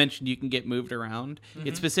specifically... I mentioned you can get moved around. Mm-hmm.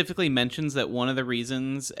 It specifically mentions that one of the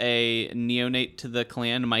reasons a neonate to the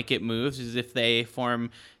clan might get moved is if they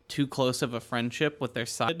form too close of a friendship with their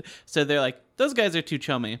side. So they're like, those guys are too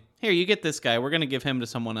chummy. Here, you get this guy. We're going to give him to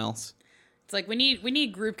someone else. It's like we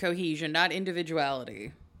need group cohesion, not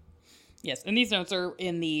individuality. Yes, and these notes are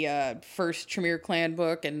in the first Tremere clan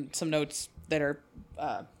book and some notes that are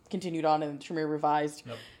continued on in Tremere Revised.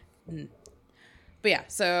 Yep. But yeah,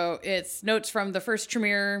 so it's notes from the first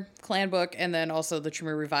Tremere clan book and then also the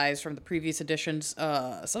Tremere Revised from the previous editions.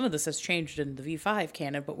 Some of this has changed in the V5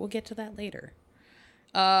 canon, but we'll get to that later.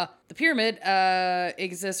 The pyramid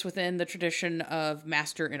exists within the tradition of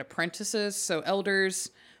master and apprentices, so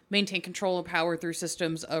elders maintain control and power through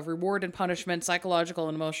systems of reward and punishment, psychological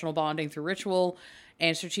and emotional bonding through ritual,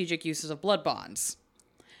 and strategic uses of blood bonds.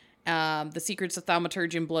 The secrets of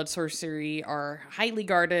thaumaturgy and blood sorcery are highly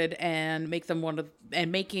guarded and make them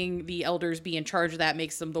making the elders be in charge of that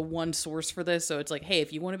makes them the one source for this. So it's like, hey,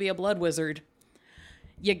 if you want to be a blood wizard,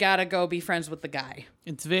 you gotta go be friends with the guy.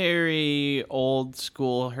 It's very old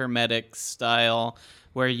school Hermetic style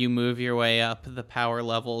where you move your way up the power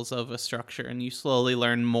levels of a structure and you slowly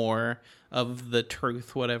learn more of the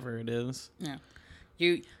truth, whatever it is. Yeah.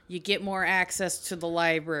 You get more access to the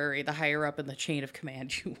library the higher up in the chain of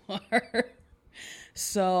command you are.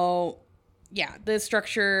 So, yeah, the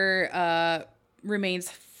structure remains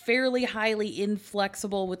fairly highly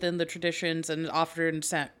inflexible within the traditions and often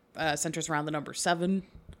centers around the number 7.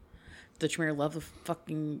 The Tremere love the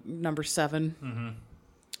fucking number 7. Mm-hmm.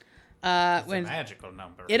 It's When a magical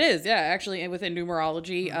number. it is, yeah, actually, within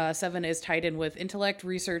numerology, 7 is tied in with intellect,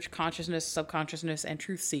 research, consciousness, subconsciousness, and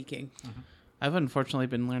truth-seeking. I've unfortunately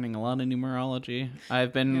been learning a lot of numerology.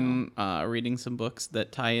 I've been reading some books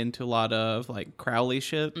that tie into a lot of like Crowley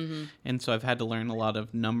shit. And so I've had to learn a lot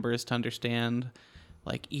of numbers to understand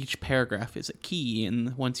like each paragraph is a key.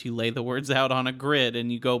 And once you lay the words out on a grid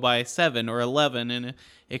and you go by 7 or 11 and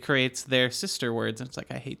it creates their sister words. And it's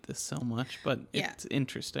like, I hate this so much, but it's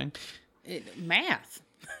interesting. Math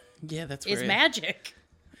Yeah, that's is right. magic.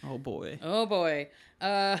 Oh boy. Oh boy.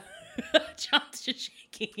 John's just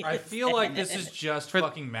shaking. I feel like this is just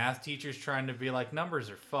fucking math teachers trying to be like, numbers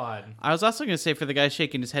are fun. I was also going to say for the guy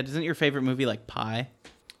shaking his head, isn't your favorite movie like Pi?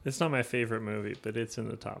 It's not my favorite movie, but it's in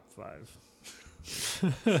the top 5.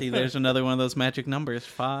 See, there's another one of those magic numbers.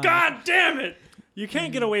 5. God damn it! You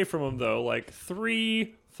can't get away from them, though. Like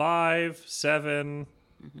 3, 5, 7,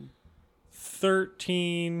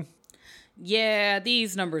 13... Yeah,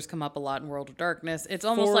 these numbers come up a lot in World of Darkness. It's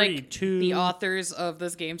almost 42. like the authors of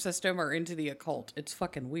this game system are into the occult. It's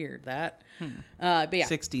fucking weird, that. But yeah.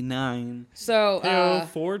 69. So,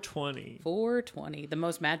 420. 420, the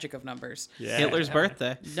most magic of numbers. Yeah. Hitler's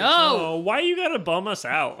birthday. No! Oh, why you gotta bum us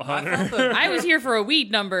out, Hunter? I was here for a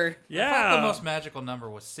weed number. I thought the Yeah. most magical number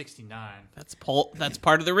was 69. That's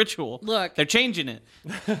part of the ritual. Look. They're changing it.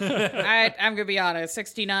 I'm gonna be honest,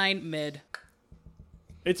 69, mid.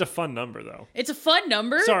 It's a fun number, though. It's a fun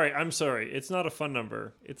number. I'm sorry. It's not a fun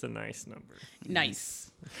number. It's a nice number.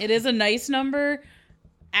 Nice. It is a nice number.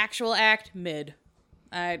 Actual act, mid.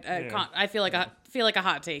 Yeah. I feel like a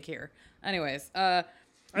hot take here. Anyways, I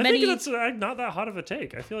think that's not that hot of a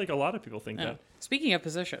take. I feel like a lot of people think that. speaking of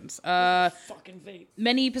positions, Fucking vape.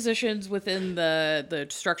 many positions within the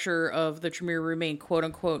structure of the Tremere remain quote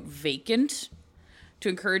unquote vacant. to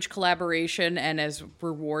encourage collaboration and as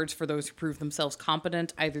rewards for those who prove themselves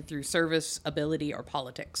competent, either through service, ability, or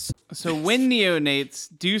politics. So when neonates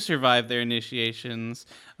do survive their initiations,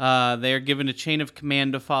 they are given a chain of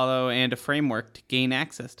command to follow and a framework to gain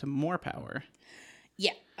access to more power.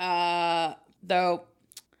 Yeah. Though,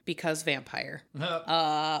 because vampire.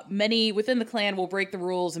 Many within the clan will break the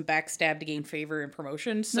rules and backstab to gain favor and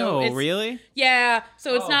promotion. So No, it's, really? Yeah.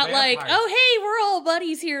 So it's not like, vampires. oh, hey, we're all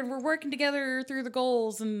buddies here and we're working together through the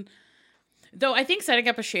goals. And though I think setting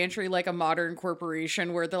up a chantry like a modern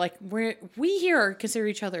corporation where they're like, we here consider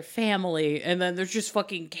each other family. And then there's just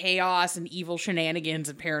fucking chaos and evil shenanigans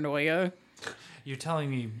and paranoia. You're telling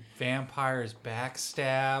me vampires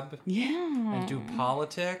backstab Yeah. and do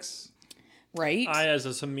politics? Right? I, as a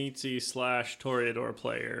Samitsi / Toreador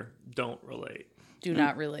player, don't relate. Do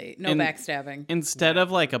not relate. No And- backstabbing. Instead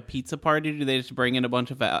of like a pizza party, do they just bring in a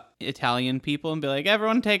bunch of Italian people and be like,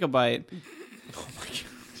 everyone take a bite?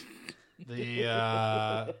 The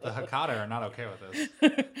Hakata are not okay with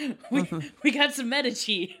this. We got some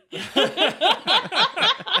Medici.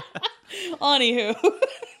 Anywho.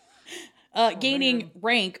 Gaining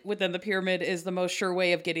rank within the pyramid is the most sure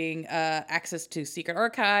way of getting access to secret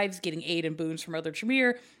archives, getting aid and boons from other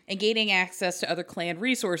Tremere, and gaining access to other clan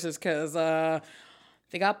resources because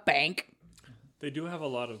they got bank. They do have a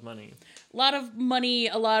lot of money. A lot of money,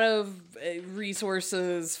 a lot of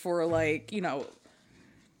resources for, like, you know,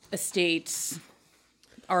 estates,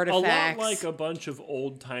 A artifacts. lot like a bunch of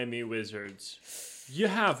old-timey wizards. You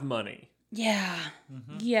have money. Yeah.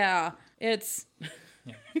 Yeah. It's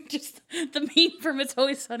just the meme from It's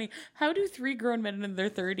Always Sunny. How do 3 grown men in their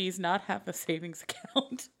 30s not have a savings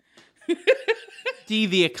account? D,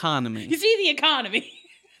 the economy. You see the economy.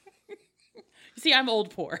 You see, I'm old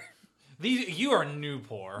poor. You are new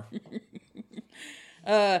poor.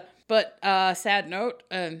 But sad note,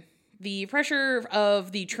 the pressure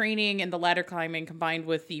of the training and the ladder climbing combined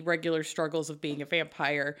with the regular struggles of being a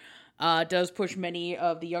vampire does push many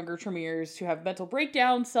of the younger Tremeres to have mental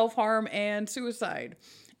breakdowns, self-harm, and suicide.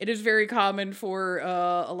 It is very common for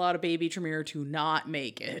a lot of baby Tremere to not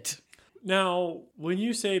make it. Now, when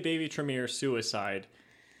you say baby Tremere suicide,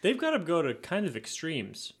 they've got to go to kind of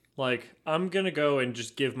extremes. Like, I'm going to go and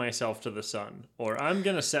just give myself to the sun. Or I'm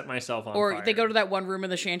going to set myself on Or fire. they go to that one room in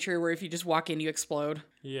the chantry where if you just walk in, you explode.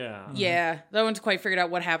 Yeah. Yeah, no one's quite figured out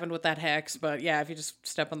what happened with that hex, but yeah, if you just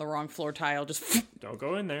step on the wrong floor tile, just... Don't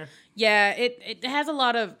go in there. Yeah, it has a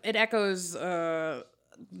lot of... It echoes the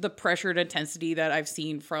pressured intensity that I've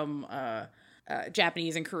seen from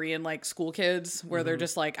Japanese and Korean, like, school kids, where they're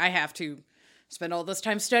just like, I have to spend all this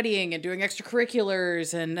time studying and doing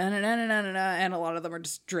extracurriculars and and a lot of them are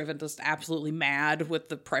just driven just absolutely mad with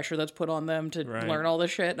the pressure that's put on them to Right. learn all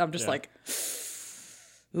this shit. I'm just Yeah. like,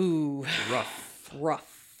 ooh,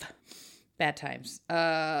 Rough. bad times.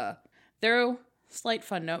 Though, slight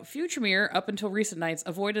fun note, few Tremere, up until recent nights,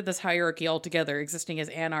 avoided this hierarchy altogether, existing as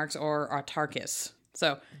anarchs or autarchis.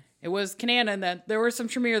 So, it was canon that there were some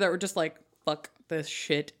Tremere that were just like, fuck this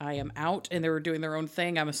shit, I am out, and they were doing their own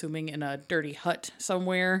thing, I'm assuming in a dirty hut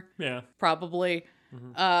somewhere, Yeah. probably.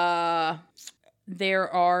 There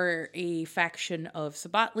are a faction of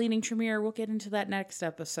Sabbat-leaning Tremere, we'll get into that next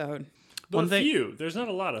episode. But One thing- few. There's not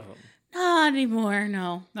a lot of them. Not anymore,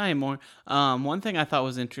 no. Not anymore. One thing I thought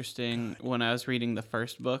was interesting when I was reading the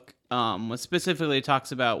first book was specifically it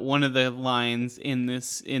talks about one of the lines in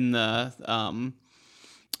the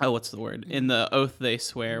what's the word? In the oath they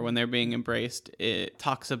swear when they're being embraced. It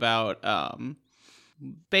talks about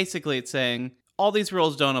basically it's saying all these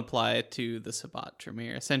rules don't apply to the Sabbat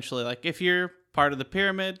Tremere. Essentially, like if you're part of the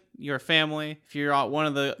pyramid, you're a family. If you're one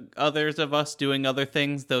of the others of us doing other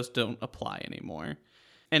things, those don't apply anymore.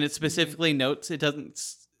 And it specifically notes it doesn't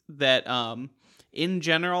that in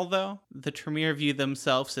general though, the Tremere view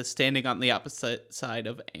themselves as standing on the opposite side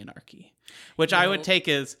of anarchy. Which I would take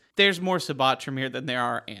as there's more Sabbat Tremere than there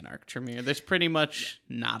are Anarch Tremere. There's pretty much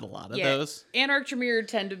not a lot of those. Anarch Tremere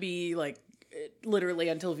tend to be like literally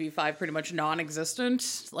until V5 pretty much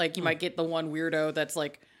non-existent. Like you might get the one weirdo that's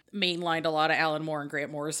like mainlined a lot of Alan Moore and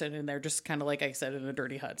Grant Morrison and they're just kind of like I said in a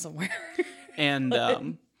dirty hut somewhere. And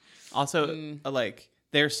also like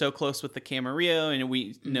they're so close with the Camarillo, and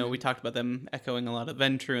we know we talked about them echoing a lot of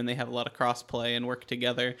Ventru, and they have a lot of crossplay and work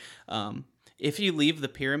together. If you leave the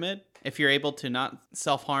pyramid, if you're able to not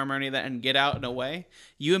self-harm or any of that and get out and away,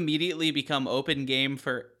 you immediately become open game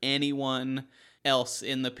for anyone else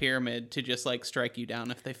in the pyramid to just like strike you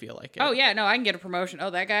down if they feel like it. Oh yeah, no, I can get a promotion. Oh,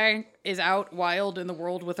 that guy is out wild in the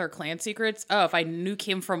world with our clan secrets. Oh, if I nuke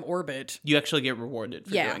him from orbit. You actually get rewarded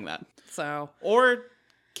for Yeah. doing that. So Or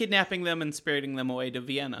kidnapping them and spiriting them away to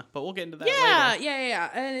Vienna. But we'll get into that later. Yeah.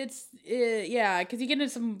 And it's, because you get into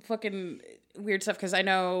some fucking weird stuff, because I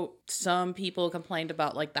know some people complained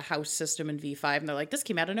about, like, the house system in V5, and they're like, this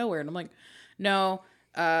came out of nowhere. And I'm like, no,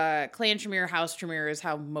 Clan Tremere, House Tremere is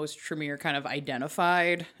how most Tremere kind of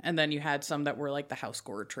identified. And then you had some that were, like, the House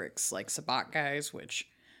Goretrix, like Sabbat guys, which,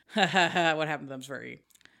 what happened to them's very,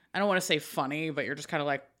 I don't want to say funny, but you're just kind of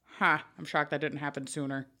like, I'm shocked that didn't happen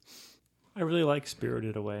sooner. I really like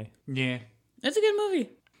Spirited Away. Yeah. It's a good movie.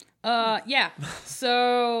 Yeah.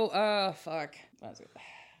 So, fuck.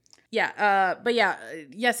 Yeah, but yeah,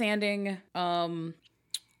 yes, anding,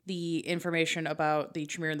 the information about the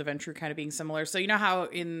Tremere and the Ventrue kind of being similar. So you know how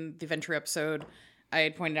in the Ventrue episode, I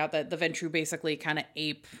had pointed out that the Ventrue basically kind of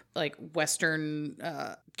ape, like, Western,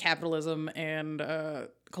 capitalism and,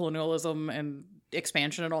 colonialism and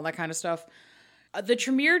expansion and all that kind of stuff. The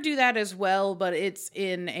Tremere do that as well, but it's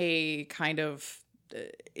in a kind of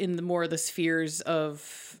in the more the spheres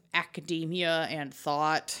of academia and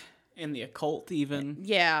thought. And the occult, even.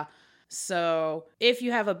 Yeah. So if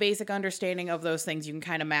you have a basic understanding of those things, you can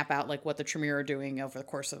kind of map out, like, what the Tremere are doing over the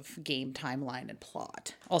course of game timeline and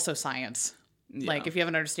plot. Also science. Yeah. Like, if you have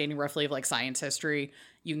an understanding roughly of, like, science history,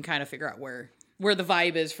 you can kind of figure out where the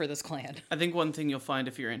vibe is for this clan. I think one thing you'll find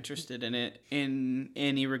if you're interested in it in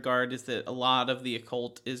any regard is that a lot of the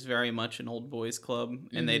occult is very much an old boys club,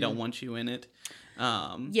 and they don't want you in it.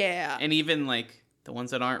 Yeah. And even, like, the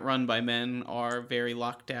ones that aren't run by men are very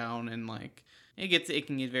locked down, and, like, it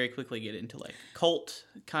can very quickly get into, like, cult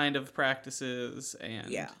kind of practices. And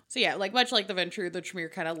Yeah. So yeah, like, much like the Ventrue, the Tremere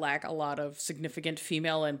kind of lack a lot of significant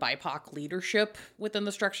female and BIPOC leadership within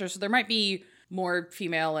the structure. So there might be more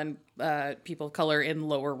female and people of color in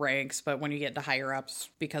lower ranks, but when you get to higher ups,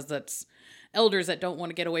 because that's elders that don't want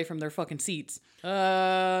to get away from their fucking seats,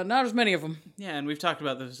 not as many of them. Yeah, and we've talked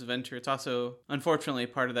about this adventure. It's also, unfortunately,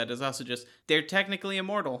 part of that is also just, they're technically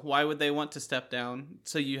immortal. Why would they want to step down?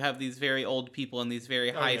 So you have these very old people in these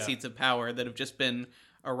very high seats of power that have just been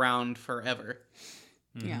around forever.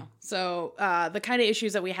 Yeah. So the kind of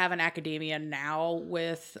issues that we have in academia now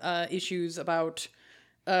with issues about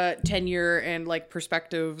tenure and, like,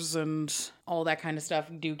 perspectives and all that kind of stuff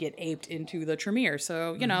do get aped into the Tremere.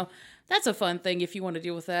 So, you know, that's a fun thing if you want to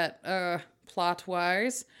deal with that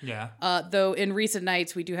plot-wise. Yeah. Though in recent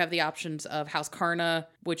nights, we do have the options of House Karna,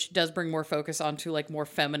 which does bring more focus onto, like, more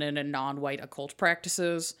feminine and non-white occult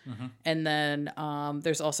practices. And then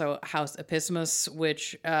there's also House Epismus,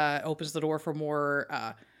 which opens the door for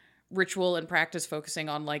more ritual and practice focusing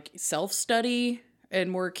on, like, self-study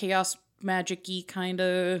and more chaos magic-y kind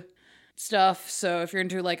of stuff. So if you're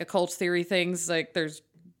into, like, occult theory things, like, there's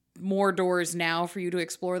more doors now for you to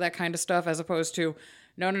explore that kind of stuff, as opposed to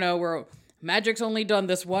no, magic's only done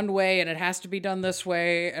this one way and it has to be done this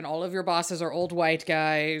way, and all of your bosses are old white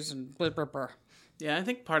guys and blah, blah, blah. Yeah, I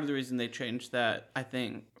think part of the reason they changed that, I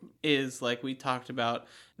think, is, like we talked about,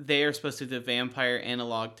 they are supposed to be the vampire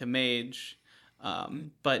analog to mage,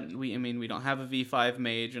 but we don't have a V5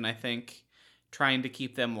 mage, and I think trying to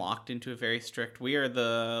keep them locked into a very strict, we are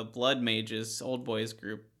the blood mages, old boys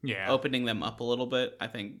group, opening them up a little bit, I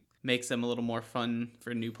think makes them a little more fun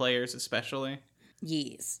for new players, especially.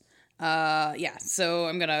 Yes. So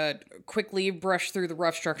I'm gonna quickly brush through the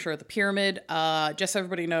rough structure of the pyramid. Just so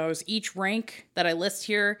everybody knows, each rank that I list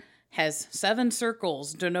here has 7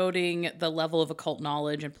 circles denoting the level of occult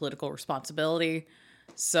knowledge and political responsibility.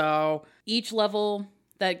 So each level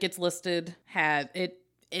that gets listed has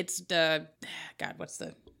it's like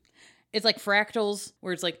fractals,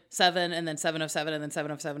 where it's like 7 and then 7 of 7 and then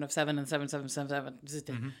 7 of 7 of 7 and 7, 7, 7,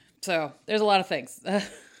 7. So there's a lot of things. But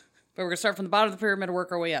we're going to start from the bottom of the pyramid and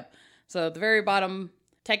work our way up. So the very bottom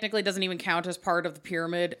technically doesn't even count as part of the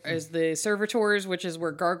pyramid, is the servitors, which is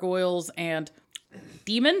where gargoyles and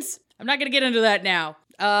demons, I'm not going to get into that now,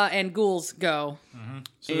 and ghouls go.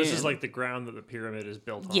 So this is like the ground that the pyramid is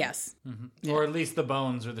built on. Yes. Or at least the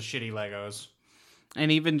bones or the shitty Legos. And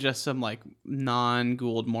even just some, like,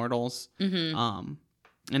 non-ghouled mortals. And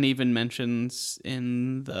even mentions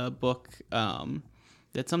in the book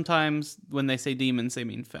that sometimes when they say demons, they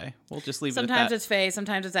mean fae. We'll just leave it at that. Sometimes it's fae,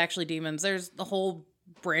 sometimes it's actually demons. There's the whole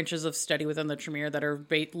branches of study within the Tremere that are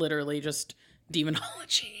literally just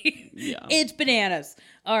demonology. Yeah. It's bananas.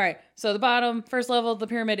 All right. So the bottom, first level of the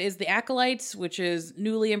pyramid is the Acolytes, which is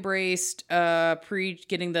newly embraced, pre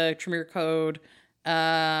getting the Tremere code.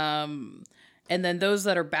 And then those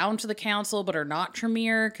that are bound to the council but are not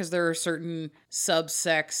Tremere, because there are certain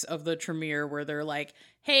subsects of the Tremere where they're like,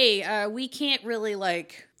 hey, we can't really,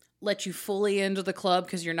 like, let you fully into the club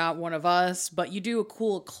because you're not one of us, but you do a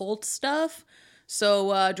cool occult stuff.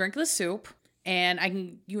 So drink the soup,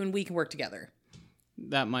 and you and we can work together.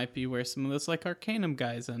 that might be where some of those like Arcanum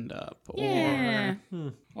guys end up. Yeah.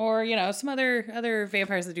 Or, some other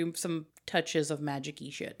vampires that do some touches of magic-y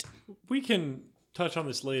shit. We can touch on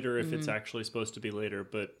this later if it's actually supposed to be later,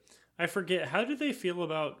 but I forget. How do they feel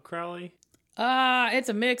about Crowley? It's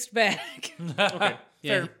a mixed bag. Okay.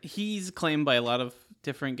 Yeah, he's claimed by a lot of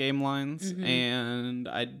different game lines, and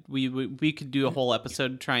we could do a whole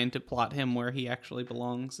episode trying to plot him where he actually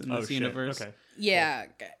belongs in this universe. Okay. Yeah.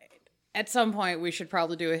 At some point, we should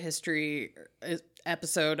probably do a history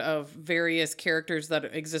episode of various characters that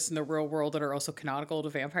exist in the real world that are also canonical to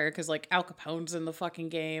vampire, because like Al Capone's in the fucking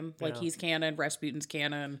game. Like he's canon, Rasputin's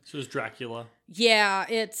canon. So is Dracula. Yeah,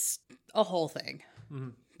 it's a whole thing.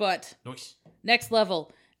 But Nice. next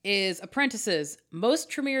level is apprentices. Most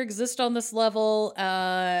Tremere exist on this level,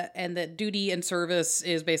 and that duty and service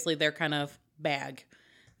is basically their kind of bag.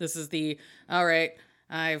 This is all right,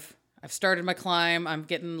 I've started my climb, I'm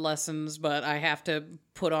getting lessons, but I have to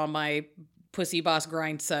put on my pussy boss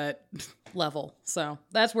grind set level. So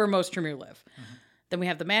that's where most Tremere live. Then we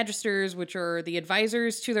have the Magisters, which are the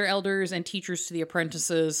advisors to their elders and teachers to the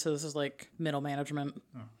apprentices. So this is like middle management.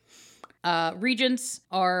 Regents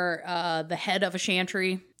are the head of a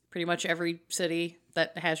chantry. Pretty much every city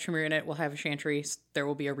that has Tremere in it will have a chantry. There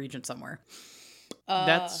will be a regent somewhere.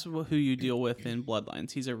 That's who you deal with in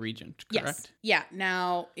Bloodlines. He's a regent, correct? Yes. Yeah.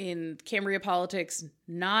 Now, in Cambria politics,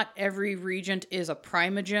 not every regent is a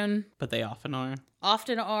primogen. But they often are.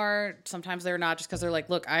 Often are. Sometimes they're not, just because they're like,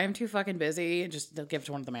 look, I am too fucking busy. Just they'll give it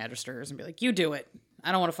to one of the magisters and be like, you do it.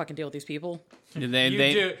 I don't want to fucking deal with these people. You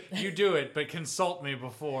do it, but consult me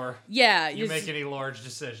before Yeah. you make any large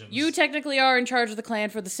decisions. You technically are in charge of the clan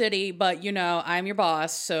for the city, but I'm your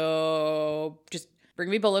boss, so just bring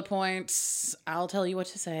me bullet points. I'll tell you what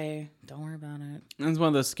to say. Don't worry about it. That's one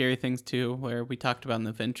of those scary things, too, where we talked about in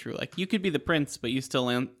the Ventrue. Like, you could be the prince, but you still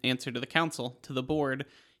answer to the council, to the board.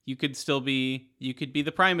 You could be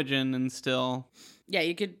the primogen and still... Yeah,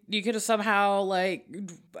 you could have somehow, like,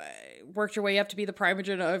 worked your way up to be the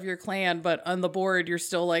primogen of your clan, but on the board, you're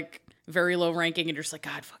still, like, very low ranking, and you're just like,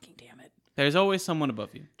 God fucking damn it. There's always someone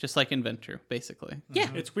above you, just like in Ventrue, basically. Yeah.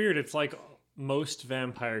 It's weird. It's like most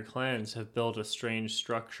vampire clans have built a strange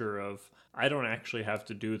structure of, I don't actually have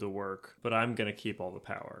to do the work, but I'm going to keep all the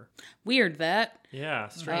power. Weird, that. Yeah,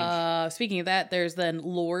 strange. Speaking of that, there's then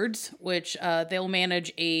lords, which they'll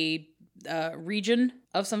manage a region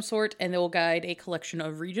of some sort, and they'll guide a collection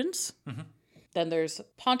of regions. Then there's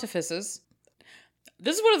pontifices.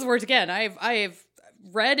 This is one of those words again. I have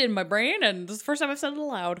read in my brain, and this is the first time I've said it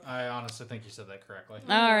aloud. I honestly think you said that correctly.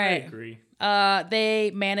 All right. I agree.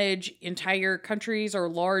 They manage entire countries or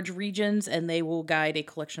large regions, and they will guide a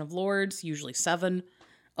collection of lords, usually 7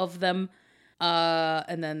 of them.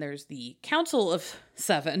 And then there's the Council of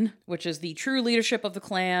 7, which is the true leadership of the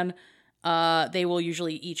clan. They will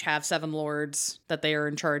usually each have 7 lords that they are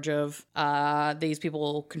in charge of. These people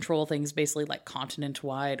will control things basically like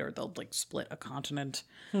continent-wide, or they'll like split a continent.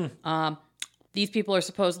 These people are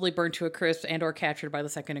supposedly burned to a crisp and or captured by the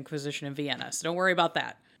Second Inquisition in Vienna, so don't worry about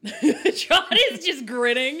that. John is just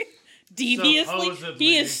grinning deviously. Supposedly.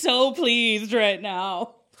 He is so pleased right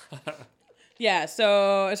now. Yeah,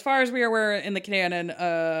 so as far as we are aware in the canon,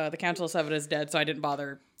 the Council of 7 is dead, so I didn't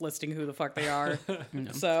bother listing who the fuck they are.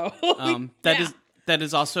 So that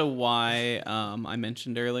is also why I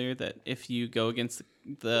mentioned earlier that if you go against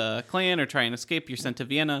the clan or try and escape, you're sent to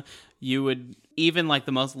Vienna. You would, even like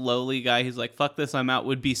the most lowly guy who's like, fuck this, I'm out,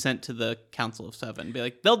 would be sent to the Council of 7. Be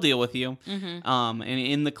like, they'll deal with you. And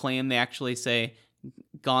in the clan, they actually say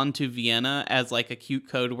gone to Vienna as like a cute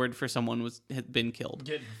code word for someone had been killed.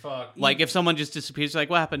 Getting fucked. Like if someone just disappears, like,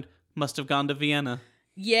 what happened? Must have gone to Vienna.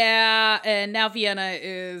 yeah, and now Vienna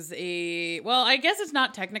is I guess it's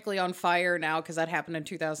not technically on fire now because that happened in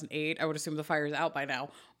 2008. I would assume the fire is out by now.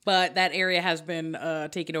 But that area has been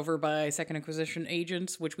taken over by Second Inquisition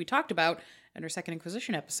agents, which we talked about in our Second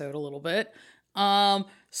Inquisition episode a little bit.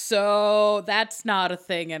 So that's not a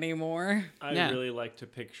thing anymore. I really like to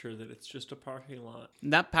picture that it's just a parking lot.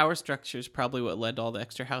 That power structure is probably what led to all the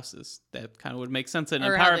extra houses. That kind of would make sense in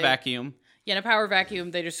Or a how power they- vacuum. Yeah, in a power vacuum,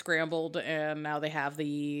 they just scrambled, and now they have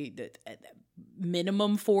the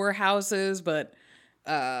minimum 4 houses, but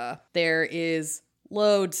there is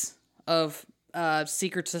loads of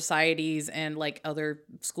secret societies and like other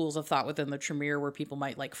schools of thought within the Tremere where people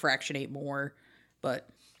might like fractionate more, but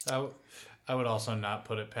I would also not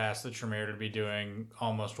put it past the Tremere to be doing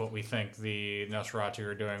almost what we think the Nosferatu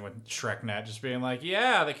are doing with ShrekNet, just being like,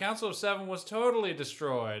 yeah, the Council of 7 was totally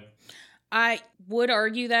destroyed. I would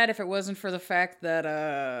argue that if it wasn't for the fact that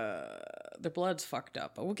their blood's fucked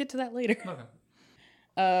up, but we'll get to that later. Okay.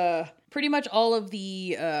 Pretty much all of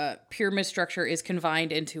the pyramid structure is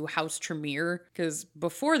confined into House Tremere, because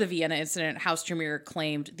before the Vienna incident, House Tremere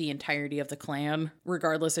claimed the entirety of the clan,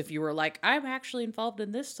 regardless if you were like, I'm actually involved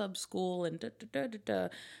in this sub-school, and da-da-da-da-da.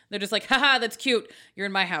 They're just like, haha, that's cute, you're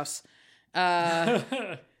in my house.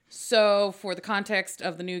 So for the context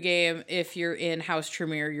of the new game, if you're in House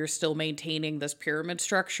Tremere, you're still maintaining this pyramid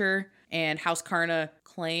structure, and House Karna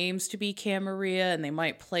claims to be Camarilla, and they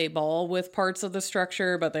might play ball with parts of the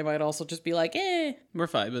structure, but they might also just be like, We're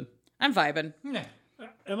vibing. I'm vibing. Yeah.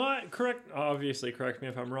 Am I correct? Obviously, correct me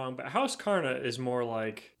if I'm wrong, but House Karna is more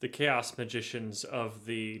like the Chaos Magicians of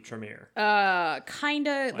the Tremere.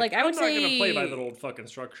 Kinda, like I would say... I'm not gonna play by that old fucking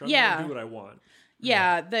structure. I'm Yeah. gonna do what I want.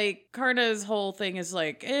 Yeah, Karna's whole thing is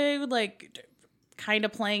like, kind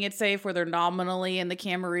of playing it safe where they're nominally in the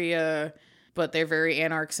Camarilla, but they're very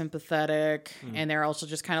anarch sympathetic, and they're also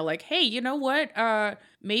just kind of like, hey, you know what?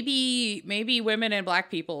 Maybe women and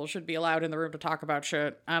black people should be allowed in the room to talk about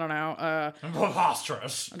shit. I don't know.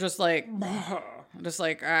 Preposterous. Just like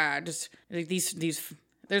these.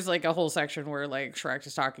 There's like a whole section where like Shrek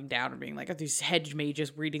is talking down and being like, these hedge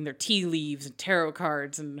mages reading their tea leaves and tarot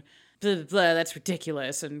cards and blah, blah, blah, that's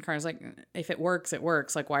ridiculous. And Karna's like, if it works, it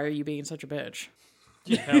works. Like, why are you being such a bitch?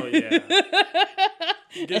 Hell yeah.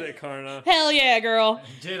 Get it, Karna. Hell yeah, girl.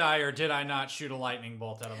 Did I or did I not shoot a lightning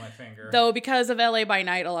bolt out of my finger? Though because of LA by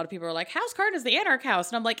Night, a lot of people are like, House Karna's the Anarch House.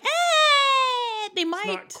 And I'm like, they might.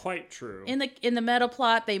 Not quite true. In the meta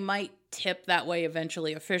plot, they might tip that way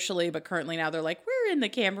eventually officially, but currently now they're like, we're in the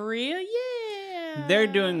Camarilla, yeah. They're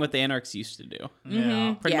doing what the Anarchs used to do.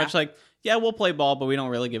 Yeah. Pretty much like, yeah, we'll play ball, but we don't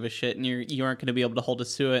really give a shit, and you aren't going to be able to hold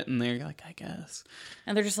us to it. And they're like, I guess.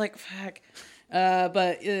 And they're just like, fuck.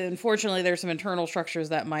 But unfortunately, there's some internal structures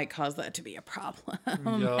that might cause that to be a problem.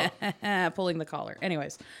 Pulling the collar.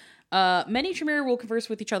 Anyways, many Tremere will converse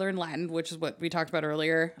with each other in Latin, which is what we talked about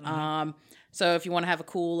earlier. So if you want to have a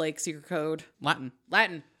cool like secret code, Latin.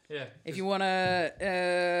 Yeah. If you want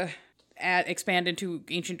to expand into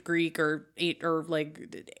ancient Greek or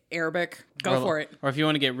like Arabic, go for it. Or if you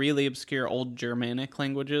want to get really obscure old Germanic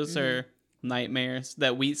languages or nightmares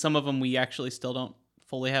that some of them we actually still don't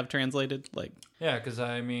fully have translated. Like, yeah, because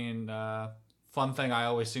I mean, fun thing I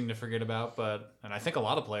always seem to forget about, and I think a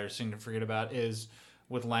lot of players seem to forget about, is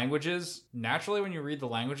with languages, naturally when you read the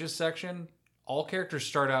languages section, all characters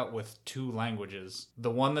start out with 2 languages.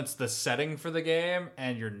 The one that's the setting for the game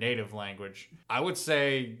and your native language. I would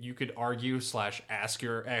say you could argue / ask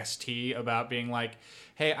your ST about being like,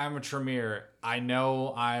 hey, I'm a Tremere. I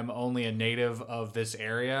know I'm only a native of this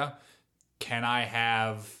area. Can I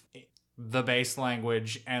have the base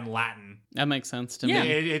language and Latin? that makes sense to Yeah. me.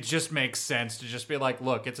 It just makes sense to just be like,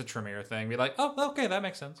 look, it's a Tremere thing. Be like, oh, okay, that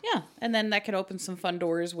makes sense. Yeah, and then that could open some fun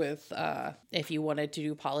doors with if you wanted to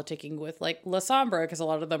do politicking with like La Sombra, because a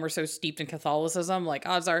lot of them are so steeped in Catholicism. Like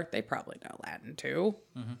odds are they probably know Latin too,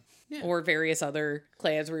 or various other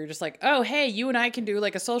clans where you're just like, oh hey, you and I can do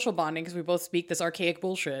like a social bonding because we both speak this archaic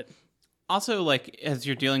bullshit. Also, like, as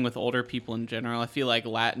you're dealing with older people in general, I feel like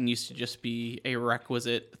Latin used to just be a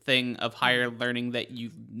requisite thing of higher learning that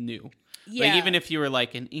you knew. Yeah. Like, even if you were,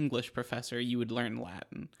 like, an English professor, you would learn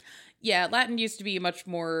Latin. Yeah, Latin used to be much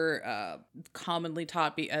more commonly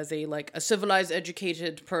taught as a civilized,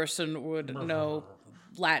 educated person would know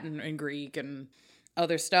Latin and Greek and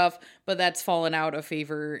other stuff, but that's fallen out of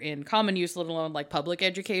favor in common use, let alone like public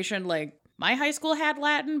education. Like my high school had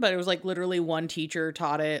Latin, but it was like literally one teacher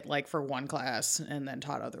taught it like for one class and then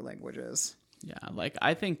taught other languages. Yeah, like,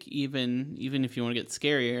 I think even if you want to get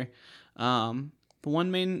scarier, the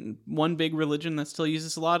one big religion that still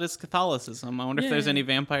uses a lot is Catholicism. I wonder if there's any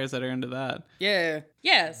vampires that are into that.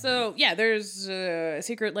 Yeah. So yeah, there's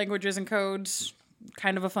secret languages and codes.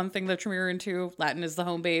 Kind of a fun thing that Tremere into. Latin is the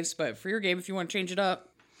home base, but for your game, if you want to change it up,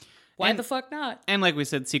 why the fuck not? And like we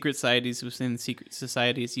said, secret societies within secret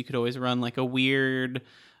societies, you could always run like a weird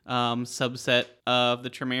subset of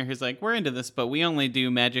the Tremere who's like, we're into this, but we only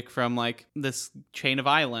do magic from like this chain of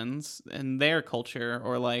islands and their culture,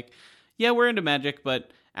 or like, yeah, we're into magic,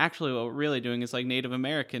 but actually what we're really doing is like Native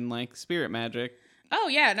American like spirit magic. Oh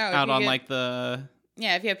yeah, no. Out on like the...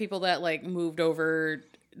 Yeah, if you have people that like moved over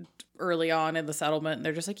early on in the settlement, and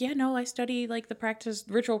they're just like, yeah, no, I study like the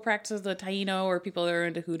ritual practice of the Taino, or people that are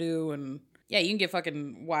into hoodoo, and yeah, you can get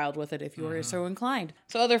fucking wild with it if you are so inclined.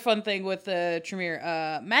 So other fun thing with the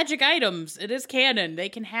Tremere, magic items, it is canon. They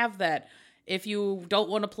can have that. If you don't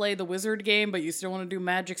want to play the wizard game, but you still want to do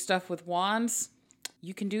magic stuff with wands,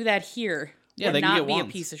 you can do that here. Yeah, and they can not get be wands.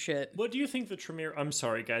 a piece of shit. What do you think the Tremere... I'm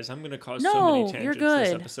sorry, guys. I'm going to cause No, so many you're tangents this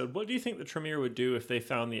good. episode. What do you think the Tremere would do if they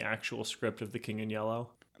found the actual script of The King in Yellow?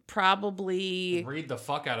 Probably Read the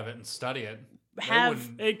fuck out of it and study it.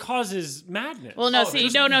 have. It causes madness. Well, no, Oh, see,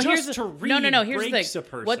 just- no, just here's to no. read Here's the breaks thing. a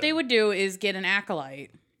person. What they would do is get an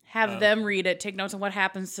acolyte, have them read it, take notes on what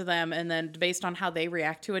happens to them, and then based on how they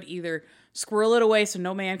react to it, either squirrel it away so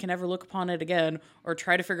no man can ever look upon it again, or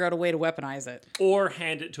try to figure out a way to weaponize it. Or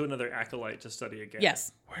hand it to another acolyte to study again.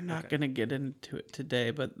 Yes. We're not going to get into it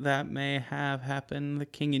today, but that may have happened. The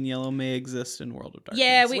King in Yellow may exist in World of Darkness.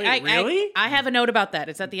 Yeah, Wait, really? I have a note about that.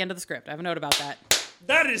 It's at the end of the script. I have a note about that.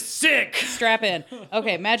 That is sick! Strap in.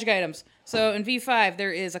 Okay, magic items. So in V5,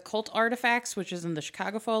 there is occult artifacts, which is in the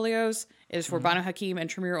Chicago Folios. It is for Banu Hakim and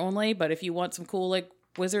Tremere only, but if you want some cool like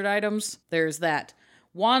wizard items, there's that.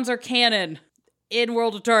 Wands are canon in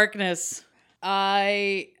World of Darkness.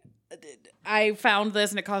 I found this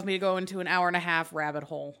and it caused me to go into an 1.5 hour rabbit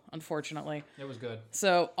hole, unfortunately. It was good.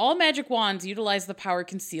 So all magic wands utilize the power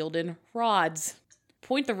concealed in rods.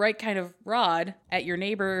 Point the right kind of rod at your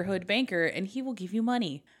neighborhood banker and he will give you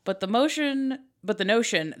money. But the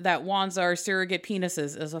notion that wands are surrogate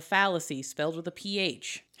penises is a fallacy spelled with a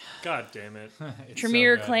PH. God damn it. It's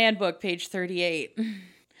Tremere so good. Clan book, page 38.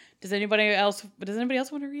 Does anybody else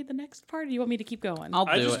want to read the next part, or do you want me to keep going? I'll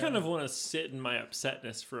do I just it. kind of want to sit in my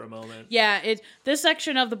upsetness for a moment. Yeah, this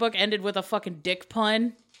section of the book ended with a fucking dick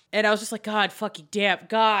pun, and I was just like, God fucking damn,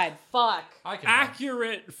 God, fuck. I can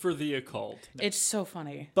Accurate for the occult. It's so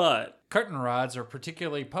funny. But Curtain rods are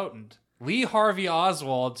particularly potent. Lee Harvey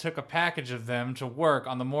Oswald took a package of them to work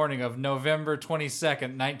on the morning of November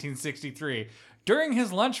 22nd, 1963. During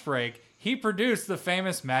his lunch break, he produced the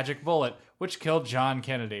famous magic bullet, which killed John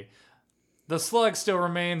Kennedy. The slug still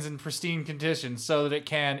remains in pristine condition so that it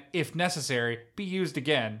can, if necessary, be used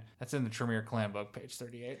again. That's in the Tremere Clan book, page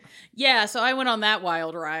 38. Yeah, so I went on that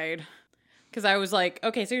wild ride. Because I was like,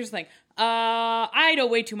 okay, so here's the thing. I know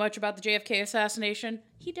way too much about the JFK assassination.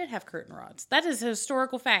 He did have curtain rods. That is a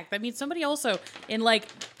historical fact. That means somebody also in like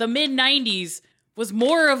the mid-90s was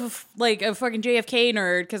more of like a fucking JFK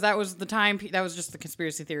nerd, because that was the time, that was just the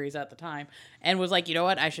conspiracy theories at the time, and was like, you know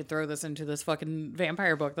what, I should throw this into this fucking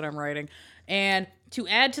vampire book that I'm writing. And to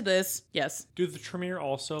add to this, yes. do the Tremere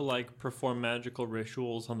also like perform magical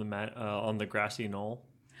rituals on the grassy knoll?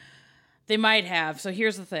 They might have. So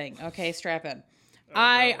here's the thing. Okay, strap in.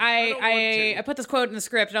 I put this quote in the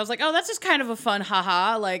script and I was like, oh, that's just kind of a fun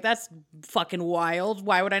haha. Like, that's fucking wild.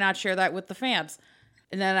 Why would I not share that with the fans?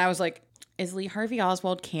 And then I was like, is Lee Harvey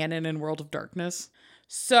Oswald canon in World of Darkness?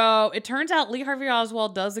 So it turns out Lee Harvey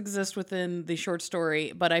Oswald does exist within the short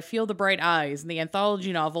story, but I Feel the Bright Eyes in the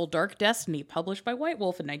anthology novel Dark Destiny, published by White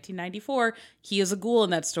Wolf in 1994. He is a ghoul in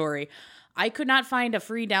that story. I could not find a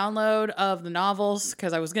free download of the novels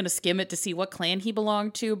because I was going to skim it to see what clan he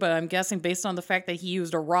belonged to, but I'm guessing based on the fact that he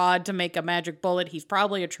used a rod to make a magic bullet, he's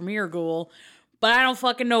probably a Tremere ghoul, but I don't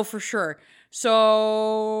fucking know for sure.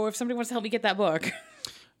 So if somebody wants to help me get that book.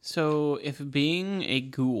 So, if being a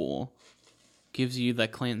ghoul gives you the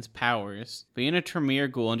clan's powers, being a Tremere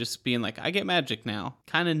ghoul and just being like, I get magic now,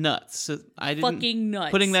 kind of nuts. So I didn't Fucking nuts.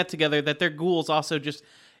 putting that together that their ghouls also just,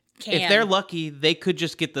 if they're lucky, they could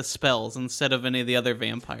just get the spells instead of any of the other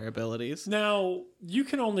vampire abilities. Now, you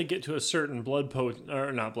can only get to a certain not blood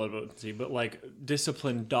potency, but like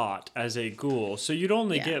discipline dot as a ghoul. So you'd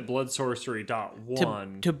only get blood sorcery dot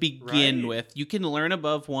one. To begin right? with, you can learn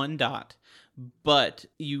above 1 dot, but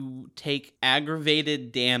you take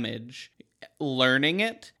aggravated damage learning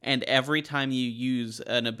it, and every time you use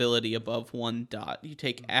an ability above 1 dot, you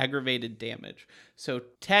take aggravated damage. So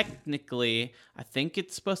technically, I think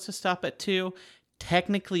it's supposed to stop at 2.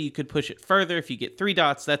 Technically, you could push it further. If you get 3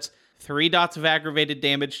 dots, that's 3 dots of aggravated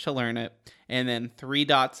damage to learn it, and then 3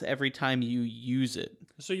 dots every time you use it.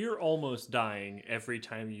 So you're almost dying every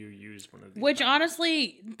time you use one of these. Which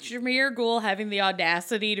honestly, Tremere Ghoul having the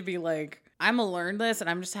audacity to be like, I'm gonna learn this and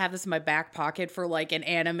I'm just have this in my back pocket for like an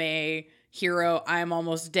anime hero. I'm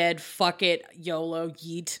almost dead. Fuck it. YOLO.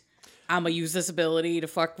 Yeet. I'm gonna use this ability to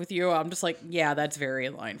fuck with you. I'm just like, yeah, that's very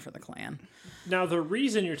in line for the clan. Now, the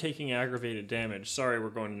reason you're taking aggravated damage, sorry, we're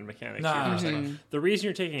going into mechanics here for a Nah. second. The reason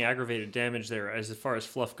you're taking aggravated damage there, as far as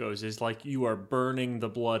fluff goes, is like you are burning the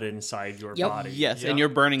blood inside your Yep. body. Yes, Yeah. and you're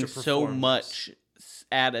burning To so perform much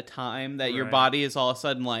at a time that your Right. body is all of a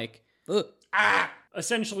sudden like, Ugh.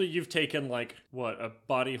 Essentially, you've taken like, what, a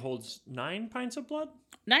body holds 9 pints of blood?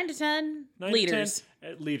 9 to 10 9 liters.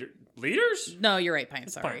 to 10 liters? No, you're right, Pine.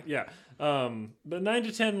 Sorry. Pint, yeah. But 9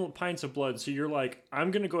 to 10 pints of blood. So you're like,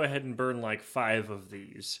 I'm going to go ahead and burn like 5 of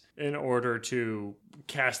these in order to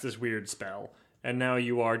cast this weird spell. And now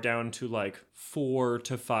you are down to like 4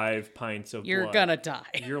 to 5 pints of You're blood. gonna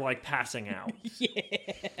die. You're like passing out.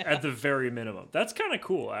 At the very minimum. That's kind of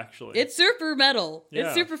cool, actually. It's super metal. Yeah.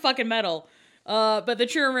 It's super fucking metal. But the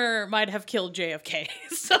Tremere might have killed JFK.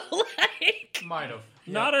 So like, Might have.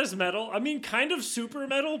 Not as metal. I mean, kind of super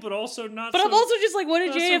metal, but also not. But so, I'm also just like, what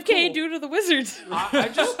did That's so JFK cool. do to the wizards? I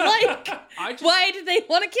just Like, why did they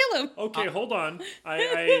want to kill him? Okay, hold on.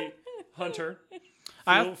 I Hunter,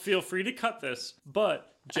 feel free to cut this.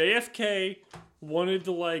 But JFK wanted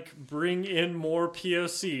to like bring in more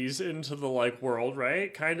POCs into the like world,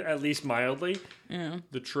 right? Kind of, at least mildly. Yeah.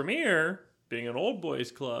 The Tremere, being an old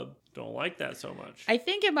boys club, don't like that so much. I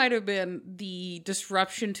think it might have been the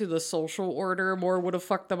disruption to the social order more would have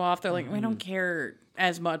fucked them off. They're like, we don't care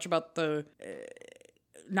as much about the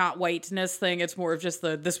not whiteness thing. It's more of just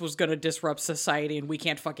this was going to disrupt society and we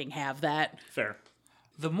can't fucking have that. Fair.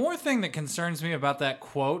 The more thing that concerns me about that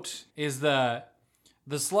quote is the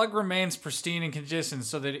slug remains pristine in condition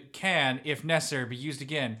so that it can, if necessary, be used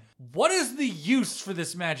again. What is the use for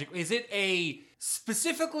this magic? Is it a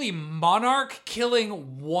specifically monarch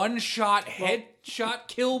killing one-shot headshot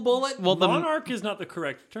kill bullet? Well, Monarch is not the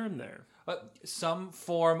correct term there. Some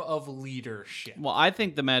form of leadership. Well, I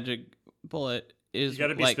think the magic bullet is You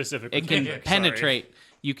gotta be like, specific It with can magic, penetrate.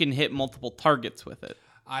 You can hit multiple targets with it.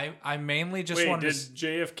 I mainly just Wait, wanted did to...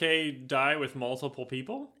 JFK die with multiple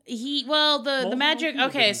people? The Multiple magic, people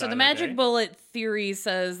okay, didn't so die the that magic day. bullet theory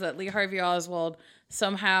says that Lee Harvey Oswald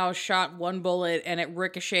somehow shot one bullet and it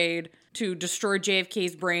ricocheted to destroy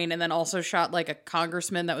JFK's brain and then also shot like a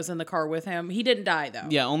congressman that was in the car with him. He didn't die though.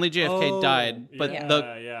 Yeah, only JFK died, but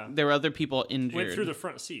yeah. there were other people injured. Went through the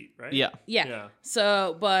front seat, right? Yeah. Yeah.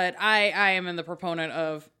 So, but I am in the proponent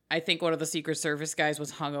of, I think one of the Secret Service guys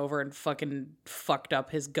was hungover and fucking fucked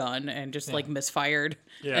up his gun and just like misfired.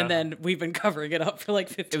 Yeah. And then we've been covering it up for like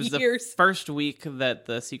 50 It was the years. first week that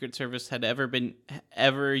the Secret Service had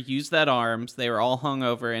ever used that arms. They were all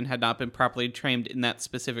hungover and had not been properly trained in that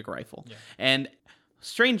specific rifle. Yeah. And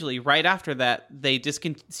strangely, right after that,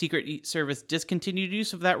 Secret Service discontinued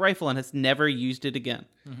use of that rifle and has never used it again.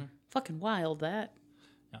 Fucking wild that.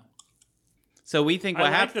 So we think I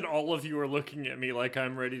what like happened. that all of you are looking at me like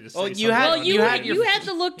I'm ready to say Well, something. you had- Well, you had your- had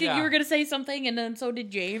the look that Yeah. you were going to say something, and then so did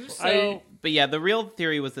James. So But yeah, the real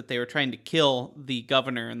theory was that they were trying to kill the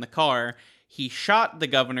governor in the car. He shot the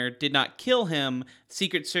governor, did not kill him.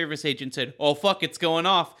 Secret Service agent said, "Oh fuck, it's going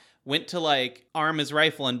off." Went to like arm his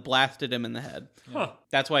rifle and blasted him in the head. Huh.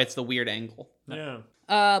 That's why it's the weird angle. Yeah.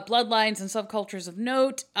 bloodlines and subcultures of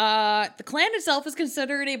note. The clan itself is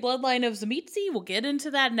considered a bloodline of Tzimisce. We'll get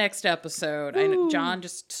into that next episode. I know, John,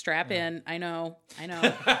 just strap in. I know.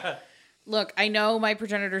 Look, I know my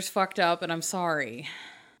progenitors fucked up, and I'm sorry.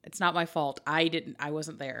 It's not my fault. I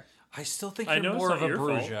wasn't there. I still think I you're know it's more not of a your fault.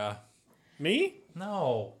 Bruja. Me?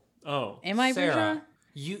 No. Oh. Am I Sarah.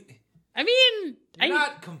 Bruja? I mean, You're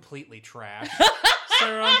not completely trash.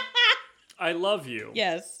 Sarah, I love you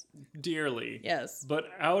yes. dearly. Yes. But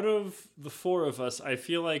out of the four of us, I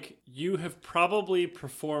feel like you have probably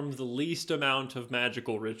performed the least amount of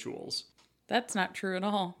magical rituals. That's not true at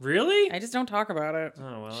all. Really? I just don't talk about it.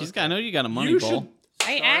 Oh, well. I know you got a money You bowl.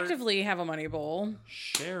 I Start actively have a money bowl.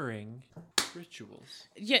 sharing rituals.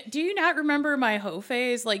 Yeah, do you not remember my hoe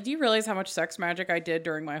phase? Like, do you realize how much sex magic I did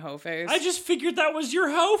during my hoe phase? I just figured that was your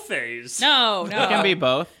hoe phase. No. It can be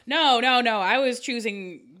both. No. I was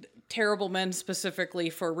choosing terrible men specifically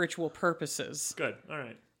for ritual purposes. Good. All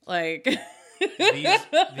right. Like, these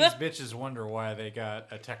bitches wonder why they got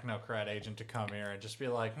a technocrat agent to come here and just be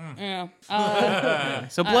like, yeah.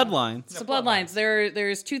 So bloodlines. So bloodlines.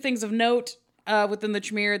 There's two things of note within the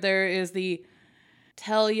Tremere. There is the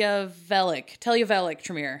Telyavelic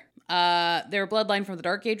Tremere. They're a bloodline from the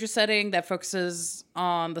Dark Ages setting that focuses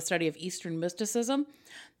on the study of Eastern mysticism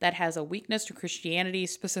that has a weakness to Christianity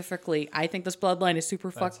specifically. I think this bloodline is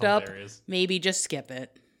super fucked hilarious. up. Maybe just skip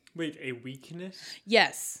it. Wait, a weakness?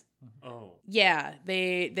 Yes. Oh. Yeah,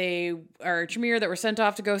 they are a Tremere that were sent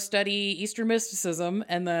off to go study Eastern mysticism,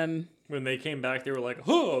 and then When they came back, they were like,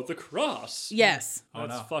 oh, the cross. yes,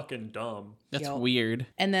 That's fucking dumb. That's Yep. weird.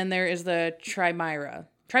 and then there is the Trimyra.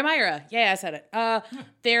 Yeah, I said it.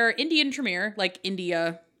 They're Indian Tremere, like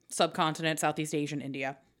India subcontinent, Southeast Asian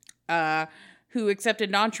India, who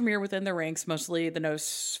accepted non-Tremere within their ranks, mostly the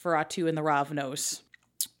Nosferatu and the Ravnos,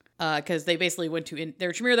 because they basically went to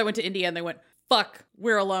they're Tremere that went to India and they went, fuck,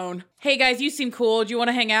 we're alone. Hey guys, you seem cool. Do you want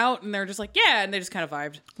to hang out? And they're just like, yeah, and they just kind of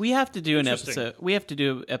vibed. We have to do an Interesting. episode. We have to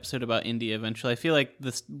do an episode about India eventually. I feel like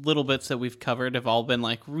the little bits that we've covered have all been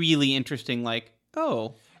like really interesting. Like,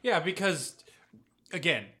 oh, yeah, because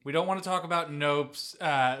again, we don't want to talk about nopes,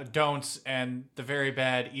 don'ts, and the very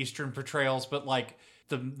bad Eastern portrayals, but like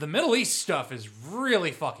the Middle East stuff is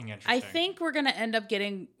really fucking interesting. I think we're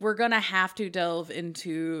gonna have to delve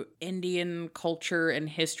into Indian culture and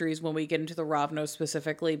histories when we get into the Ravnos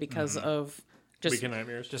specifically because of just Weekend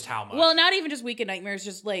Nightmares. just how much. well, not even just Weekend Nightmares,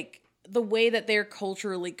 just like the way that they're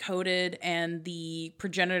culturally coded and the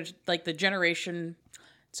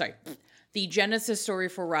the genesis story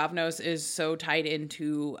for Ravnos is so tied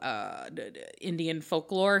into Indian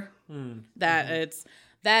folklore that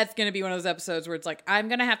that's going to be one of those episodes where it's like, I'm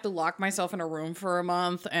going to have to lock myself in a room for a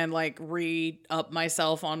month and like read up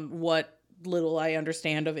myself on what little I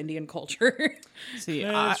understand of Indian culture. See,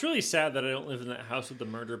 It's really sad that I don't live in that house with the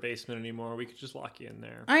murder basement anymore. We could just lock you in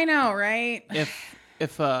there. I know, right?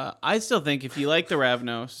 if I still think if you like the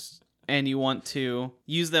Ravnos and you want to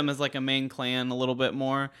use them as like a main clan a little bit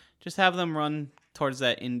more, just have them run towards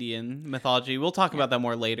that Indian mythology. We'll talk about that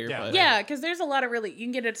more later. Yeah. But Yeah, because there's a lot of you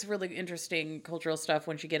can get into really interesting cultural stuff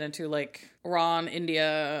once you get into like Iran,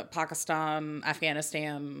 India, Pakistan,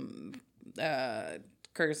 Afghanistan,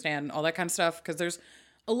 Kyrgyzstan, all that kind of stuff. Because there's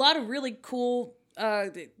a lot of really cool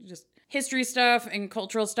just history stuff and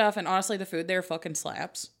cultural stuff. And honestly, the food there fucking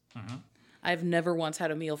slaps. I've never once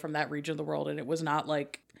had a meal from that region of the world, and it was not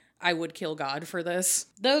like I would kill God for this.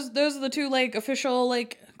 Those are the two like official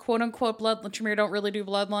like quote unquote blood. Tremere don't really do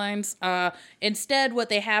bloodlines. Instead, what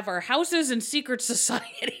they have are houses and secret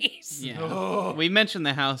societies. yeah. We mentioned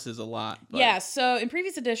the houses a lot. But Yeah, so in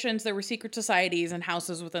previous editions, there were secret societies and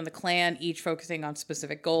houses within the clan, each focusing on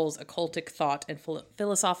specific goals, occultic thought, and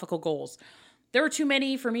philosophical goals. There were too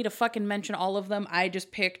many for me to fucking mention all of them. I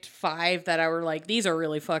just picked 5 that I were like, these are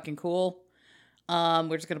really fucking cool.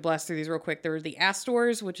 We're just going to blast through these real quick. There were the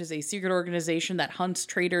Astors, which is a secret organization that hunts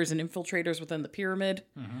traitors and infiltrators within the pyramid.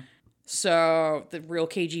 So the real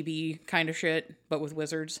KGB kind of shit, but with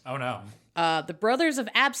wizards. Oh no. The Brothers of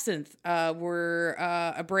Absinthe were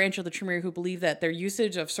a branch of the Tremere who believed that their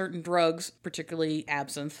usage of certain drugs, particularly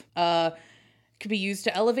absinthe, could be used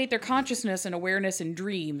to elevate their consciousness and awareness in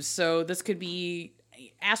dreams. So this could be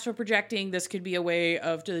astral projecting. This could be a way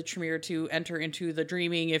of the Tremere to enter into the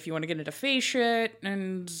dreaming if you want to get into face shit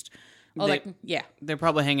and all that. Yeah. They're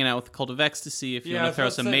probably hanging out with the Cult of Ecstasy if you Yeah, want to throw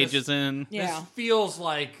let's some say mages in. Yeah. This feels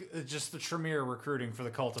like just the Tremere recruiting for the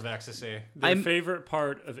Cult of Ecstasy. My favorite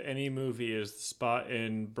part of any movie is the spot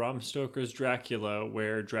in Bram Stoker's Dracula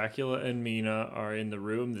where Dracula and Mina are in the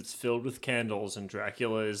room that's filled with candles and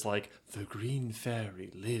Dracula is like, the green fairy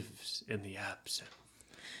lives in the absinthe.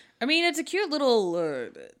 I mean, it's a cute little,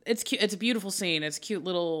 it's cute. It's a beautiful scene. It's a cute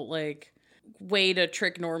little, like, way to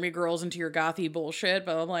trick normie girls into your gothy bullshit.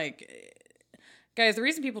 But I'm like, guys, the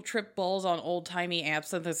reason people trip balls on old-timey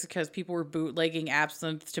absinthe is because people were bootlegging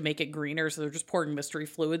absinthe to make it greener, so they're just pouring mystery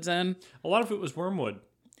fluids in. A lot of it was wormwood.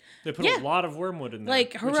 They put Yeah. a lot of wormwood in there.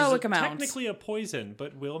 Like, heroic which is amounts. Technically a poison,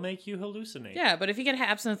 but will make you hallucinate. Yeah, but if you get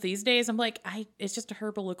absinthe these days, I'm like, it's just a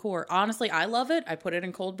herbal liqueur. Honestly, I love it. I put it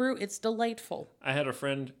in cold brew. It's delightful. I had a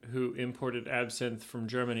friend who imported absinthe from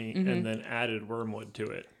Germany Mm-hmm. and then added wormwood to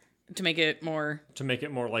it To make it more, to make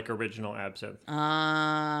it more like original absinthe.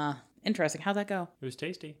 interesting. How'd that go? It was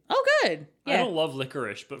tasty. Oh, good. I Yeah. don't love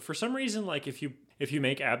licorice, but for some reason, like if you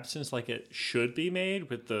make absinthe like it should be made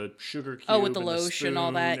with the sugar cube, With the and lotion and all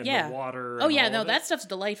spoon that, and yeah. the water. Oh, and yeah, all no, of that it, stuff's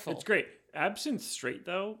delightful. it's great. Absinthe straight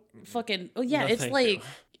though, Fucking, oh, yeah, No, it's thank like,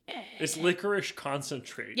 you. It's licorice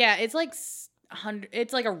concentrate. yeah, it's like 100,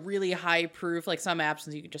 it's like a really high proof, like some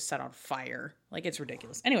absinthe you can just set on fire. Like, it's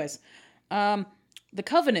ridiculous. Anyways, the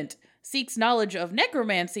Covenant seeks knowledge of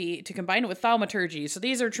necromancy to combine it with thaumaturgy. So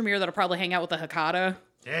these are Tremere that'll probably hang out with the Hakata.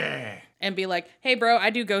 Yeah. And be like, hey, bro, I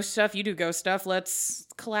do ghost stuff. You do ghost stuff. Let's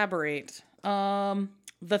collaborate. The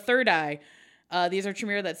Third Eye. These are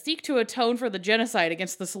Tremere that seek to atone for the genocide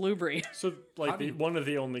against the Salubri. So like one of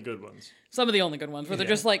the only good ones. Some of the only good ones where they're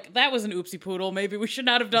just like, that was an oopsie poodle. Maybe we should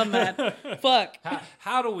not have done that. Fuck.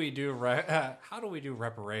 How do we do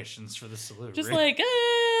reparations for the Salubri? Just like,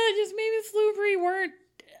 just maybe the Salubri weren't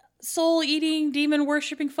soul-eating,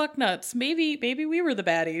 demon-worshipping fucknuts. Maybe we were the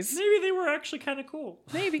baddies. Maybe they were actually kind of cool.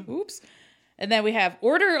 Maybe. Oops. And then we have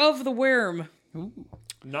Order of the Worm.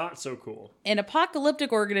 Not so cool. An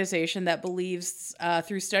apocalyptic organization that believes,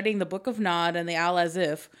 through studying the Book of Nod and the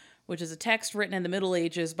Al-Azif, which is a text written in the Middle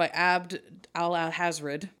Ages by Abd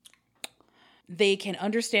al-Hazred, they can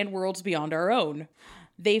understand worlds beyond our own.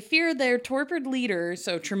 They fear their torpid leader,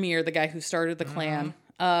 so Tremere, the guy who started the clan,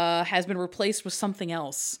 has been replaced with something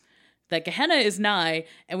else. That Gehenna is nigh,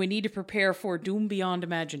 and we need to prepare for doom beyond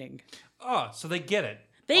imagining. oh, so they get it.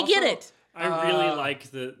 They get it. I really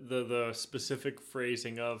like the specific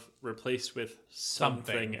phrasing of replaced with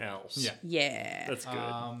something else. Yeah. Yeah. That's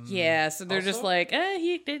good. Yeah, so they're just also- like,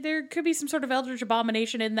 there could be some sort of eldritch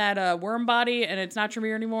abomination in that worm body, and it's not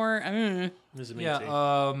Tremere anymore. This is amazing.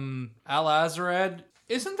 Yeah. Al-Azred.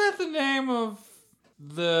 Isn't that the name of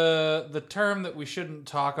the term that we shouldn't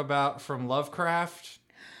talk about from Lovecraft?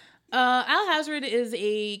 Alhazred is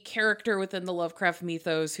a character within the Lovecraft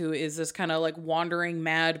mythos who is this kind of like wandering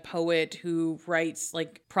mad poet who writes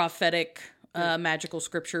like prophetic magical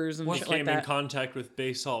scriptures and shit like Came in that. contact with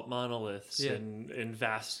basalt monoliths in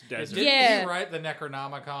vast deserts. Didn't Yeah. he write the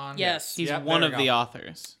Necronomicon? Yes. He's Yep, one there of we the go.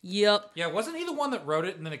 authors. Yep. Yeah, wasn't he the one that wrote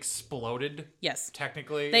it and then exploded? Yes.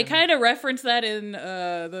 Technically, They And- kind of reference that in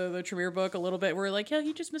the Tremere book a little bit. Where like, yeah,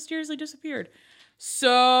 he just mysteriously disappeared.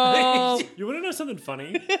 So You want to know something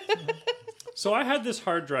funny? So I had this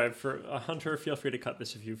hard drive for Hunter. Feel free to cut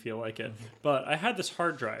this if you feel like it. But I had this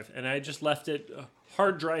hard drive, and I just left it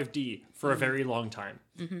hard drive D for a very long time.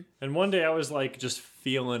 And one day I was like just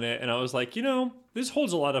feeling it, and I was like, this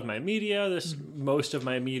holds a lot of my media. Most of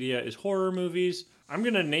my media is horror movies. I'm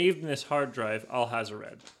gonna name this hard drive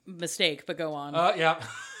Alhazred. mistake, but go on. yeah.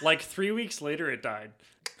 Like 3 weeks later, it died.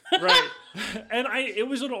 Right. And it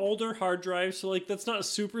was an older hard drive, so like that's not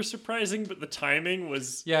super surprising, but the timing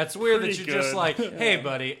was Yeah, it's weird that pretty you're just good. like, hey,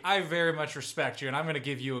 buddy, I very much respect you, and I'm going to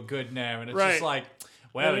give you a good name. And it's just Right. like,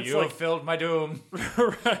 well, And it's you like- have filled my doom.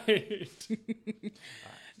 right.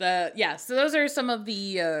 So those are some of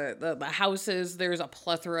the houses. There's a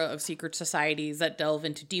plethora of secret societies that delve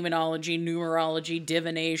into demonology, numerology,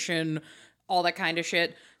 divination, all that kind of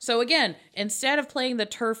shit. So again, instead of playing the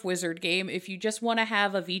Turf Wizard game, if you just want to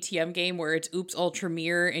have a VTM game where it's Oops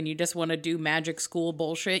Ultramere and you just want to do magic school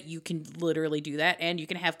bullshit, you can literally do that, and you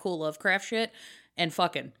can have cool Lovecraft shit and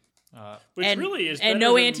fucking. Which and, really is and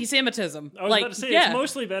better no than- anti-Semitism. I was like, about to say yeah. it's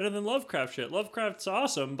mostly better than Lovecraft shit. Lovecraft's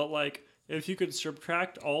awesome, but like if you could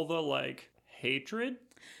subtract all the like hatred,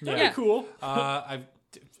 that'd Yeah. be cool.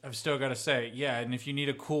 I've still got to say, yeah, and if you need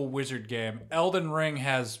a cool wizard game, Elden Ring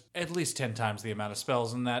has at least 10 times the amount of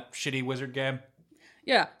spells in that shitty wizard game.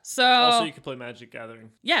 Yeah. So Also, you could play Magic Gathering.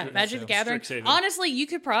 yeah, Magic the Gathering. Strixhaven. Honestly, you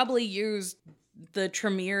could probably use the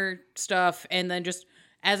Tremere stuff and then just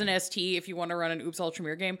as an ST if you want to run an Oops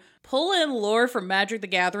Ultramere game. Pull in lore from Magic the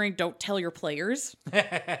Gathering. Don't tell your players,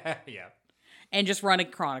 Yeah. and just run a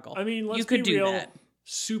Chronicle. I mean, let's you could be do real. that.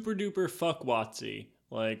 Super duper fuck WotC.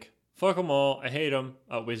 Like, fuck them all. I hate them.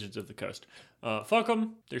 Wizards of the Coast. Fuck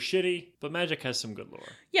them. They're shitty, but Magic has some good lore.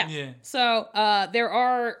 Yeah. Yeah. So there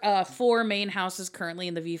are 4 main houses currently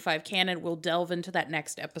in the V5 canon. We'll delve into that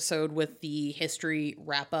next episode with the history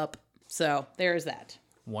wrap up. So there's that.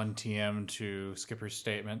 1 TM to Skipper's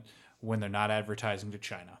statement when they're not advertising to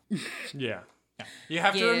China. Yeah. You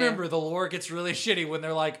have to Yeah. remember the lore gets really shitty when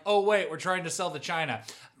they're like, oh, wait, we're trying to sell to China.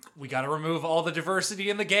 We got to remove all the diversity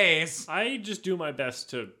in the gays. I just do my best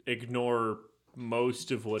to ignore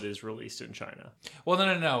most of what is released in China. Well,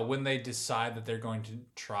 no. When they decide that they're going to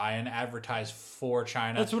try and advertise for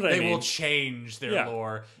China, That's what I they mean. will change their Yeah.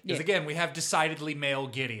 lore. Because Yeah. again, we have decidedly male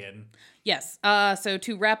Gideon. Yes. So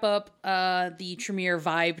to wrap up the Tremere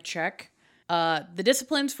vibe check, the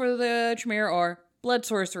disciplines for the Tremere are blood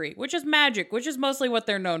sorcery, which is magic, which is mostly what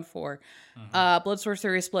they're known for. Blood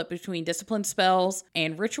sorcery is split between discipline spells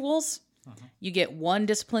and rituals. You get 1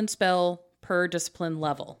 discipline spell per discipline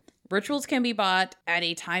level. Rituals can be bought at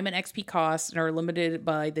a time and XP cost and are limited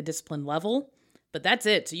by the discipline level. But that's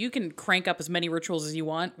it. So you can crank up as many rituals as you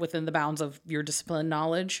want within the bounds of your discipline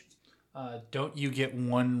knowledge. Don't you get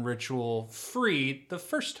 1 ritual free the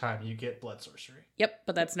first time you get blood sorcery? Yep,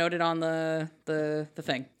 but that's noted on the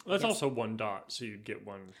thing. That's also 1 dot, so you'd get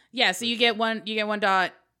 1. Yeah, so you get one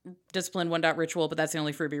dot discipline, 1 dot ritual, but that's the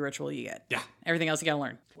only freebie ritual you get. Yeah. Everything else you gotta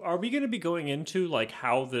learn. Are we going to be going into like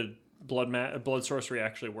how the blood sorcery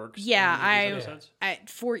actually works? Yeah, in these episodes?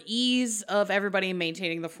 for ease of everybody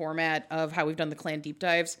maintaining the format of how we've done the clan deep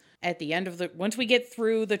dives, at the end of once we get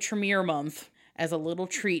through the Tremere month, as a little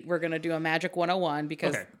treat, we're gonna do a Magic 101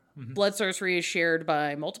 because Okay. blood sorcery is shared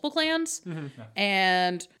by multiple clans,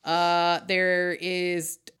 and there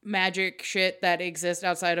is magic shit that exists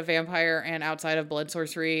outside of vampire and outside of blood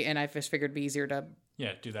sorcery, and I just figured it'd be easier to.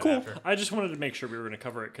 Yeah, do that Cool. after. I just wanted to make sure we were going to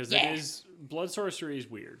cover it because Yeah. it is blood sorcery is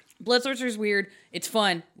weird. Blood sorcery is weird. It's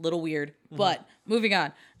fun, little weird. But moving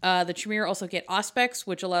on, the Tremere also get aspects,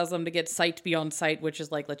 which allows them to get sight beyond sight, which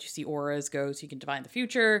is like let you see auras, ghosts. You can divine the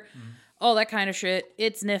future, all that kind of shit.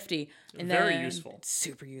 It's nifty and Very then useful. It's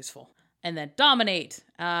super useful. And then dominate.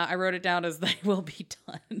 I wrote it down as they will be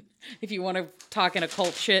done. If you want to talk in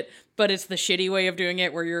occult shit, but it's the shitty way of doing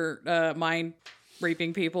it, where you're mind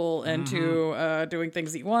raping people into doing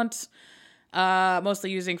things that you want.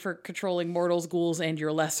 Mostly using for controlling mortals, ghouls, and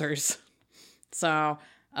your lessers. So,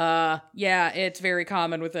 yeah, it's very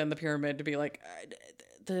common within the pyramid to be like,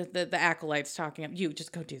 the acolytes talking, you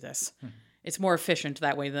just go do this. It's more efficient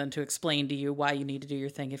that way than to explain to you why you need to do your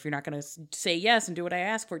thing. If you're not going to say yes and do what I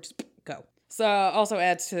ask for, just go. So, also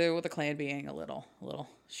adds to the clan being a little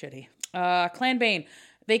shitty. Clan Bane.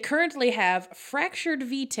 They currently have Fractured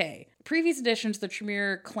Vitae. Previous editions, the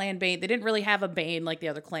Tremere clan Bane, they didn't really have a Bane like the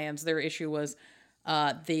other clans. Their issue was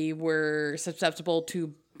they were susceptible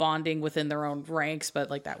to bonding within their own ranks, but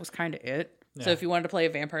like that was kind of it. So if you wanted to play a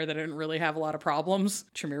vampire that didn't really have a lot of problems,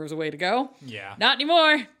 Tremere was a way to go. Yeah. Not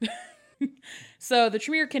anymore. So the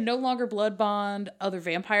Tremere can no longer blood bond other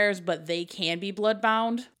vampires, but they can be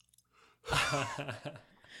bloodbound.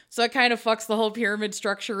 So it kind of fucks the whole pyramid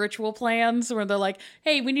structure ritual plans where they're like,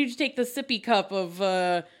 hey, we need to take the sippy cup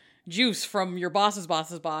of juice from your boss's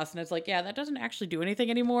boss's boss. And it's like, yeah, that doesn't actually do anything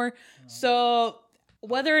anymore. So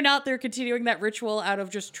whether or not they're continuing that ritual out of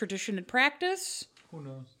just tradition and practice, Who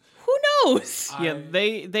knows? who knows? Yeah,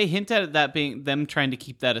 they hint at that being them trying to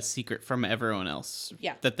keep that a secret from everyone else.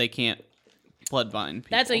 Yeah. That they can't bloodbind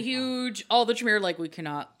people. That's a huge, all the Tremere, like, we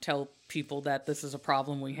cannot tell people that this is a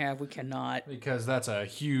problem we have. We cannot. Because that's a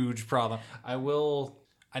huge problem. I know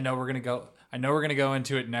we're gonna go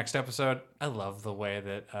into it next episode. I love the way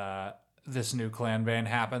that this new clan band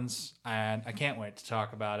happens, and I can't wait to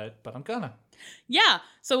talk about it, but I'm gonna. Yeah,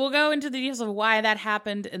 so we'll go into the details of why that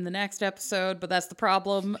happened in the next episode, but that's the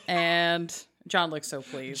problem, and John looks so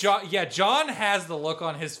pleased. John has the look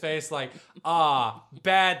on his face like,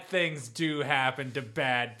 bad things do happen to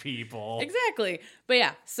bad people. Exactly. But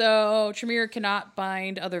yeah, so Tremere cannot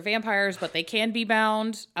bind other vampires, but they can be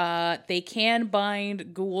bound. They can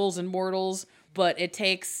bind ghouls and mortals, but it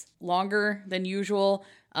takes longer than usual.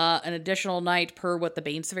 An additional night per what the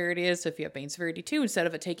Bane severity is. So if you have Bane severity 2, instead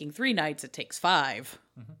of it taking 3 nights, it takes 5.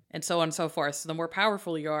 And so on and so forth. So the more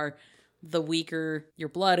powerful you are, the weaker your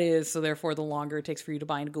blood is, so therefore the longer it takes for you to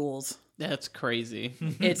bind ghouls. That's crazy.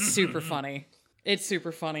 It's super funny. It's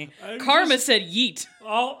super funny. Karma said yeet.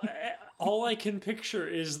 All I can picture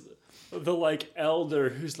is the like elder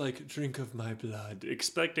who's like, drink of my blood,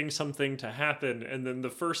 expecting something to happen, and then the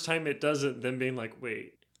first time it doesn't, then being like,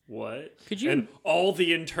 wait, what? Could you? And all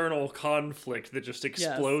the internal conflict that just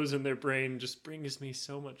explodes in their brain just brings me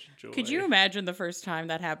so much joy. Could you imagine the first time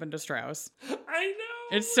that happened to Strauss? I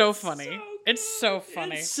know. It's so funny. It's so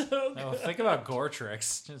funny. It's so good. Oh, think about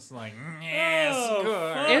Goretrix. Just like, yes, Oh,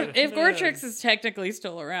 good. fuck. If Man. Goretrix is technically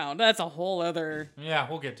still around, that's a whole other... Yeah,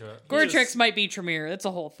 we'll get to it. Goretrix might be Tremere. It's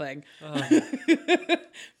a whole thing.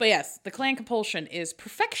 But yes, the clan compulsion is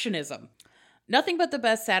perfectionism. Nothing but the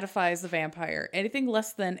best satisfies the vampire. Anything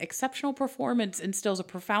less than exceptional performance instills a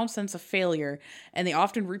profound sense of failure, and they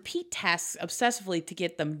often repeat tasks obsessively to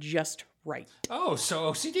get them just right. Oh,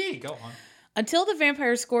 so OCD. Go on. Until the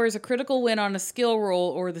vampire scores a critical win on a skill roll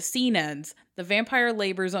or the scene ends, the vampire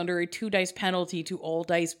labors under a 2 dice penalty to all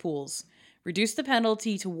dice pools. Reduce the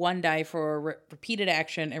penalty to 1 die for a repeated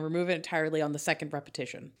action and remove it entirely on the second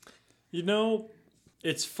repetition. You know,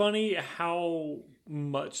 it's funny how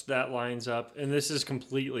much that lines up, and this is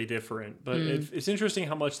completely different, but it's interesting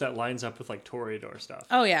how much that lines up with like Toreador stuff,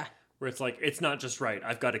 Oh, yeah. where it's like, it's not just right,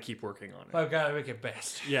 I've got to keep working on it. I've got to make it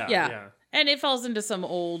best. Yeah. And it falls into some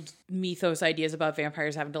old mythos ideas about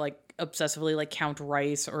vampires having to like obsessively like count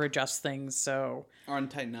rice or adjust things. So Or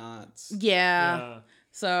untie knots. Yeah.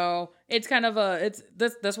 So it's kind of it's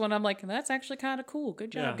this one I'm like, that's actually kind of cool.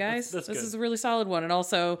 Good job, Yeah, guys. that's This good. is a really solid one. And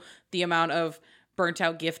also the amount of burnt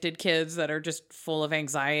out gifted kids that are just full of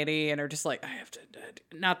anxiety and are just like, I have to,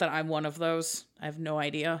 not that I'm one of those. I have no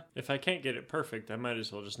idea. If I can't get it perfect, I might as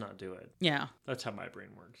well just not do it. Yeah. That's how my brain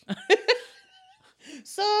works.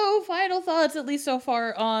 So, final thoughts, at least so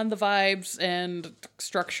far, on the vibes and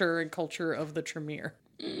structure and culture of the Tremere.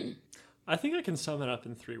 I think I can sum it up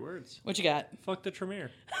in 3 words. What you got? Fuck the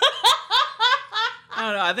Tremere. I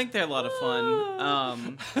don't know. I think they're a lot of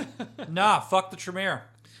fun. Nah, fuck the Tremere.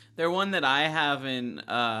 They're one that I haven't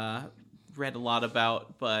read a lot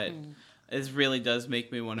about, but it really does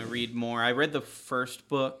make me want to read more. I read the first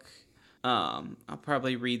book. I'll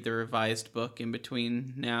probably read the revised book in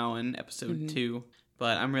between now and episode 2.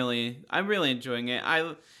 But I'm really enjoying it.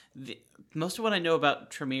 Most of what I know about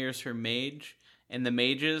Tremere is her mage, and the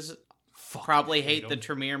mages probably hate the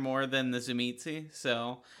Tremere more than the Zumitzi,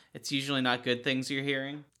 so it's usually not good things you're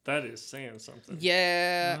hearing. That is saying something.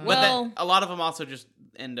 Yeah. But Well, then a lot of them also just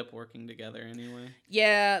end up working together anyway.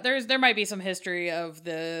 yeah, there might be some history of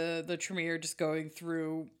the Tremere just going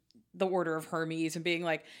through the Order of Hermes and being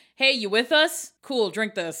like, hey, you with us? Cool,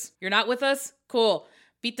 drink this. You're not with us? Cool.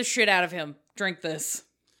 Beat the shit out of him. Drink this.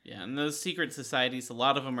 Yeah, and those secret societies, a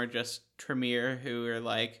lot of them are just Tremere who are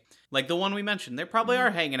like the one we mentioned. They probably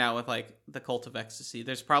are hanging out with like the Cult of Ecstasy.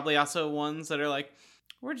 There's probably also ones that are like,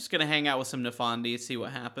 we're just gonna hang out with some Nefandi, see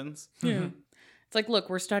what happens. Yeah. It's like, look,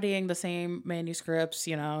 we're studying the same manuscripts,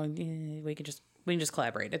 we can just We can just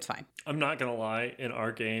collaborate. It's fine. I'm not gonna lie, in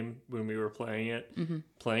our game when we were playing it, Mm-hmm.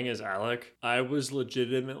 playing as Alec, I was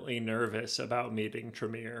legitimately nervous about meeting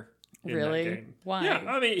Tremere in Really? that game. Why? Yeah,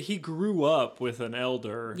 I mean, he grew up with an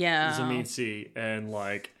elder, Yeah. Tzimisce, and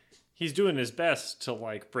like he's doing his best to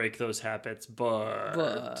like break those habits, but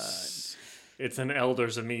it's an elder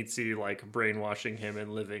Tzimisce like brainwashing him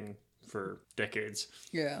and living for decades.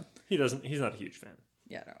 Yeah. He's not a huge fan.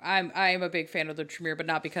 Yeah, no, I'm a big fan of the Tremere, but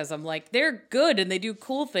not because I'm like, they're good and they do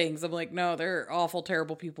cool things. I'm like, no, they're awful,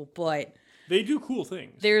 terrible people, but They do cool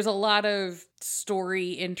things. there's a lot of story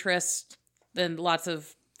interest and lots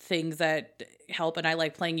of things that help, and I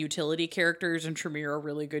like playing utility characters, and Tremere are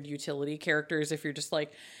really good utility characters if you're just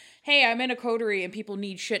like, hey, I'm in a coterie and people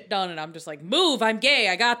need shit done, and I'm just like, move, I'm gay,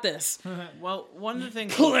 I got this. Well, one of the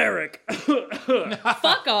things Cleric.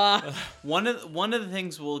 Fuck off. one of the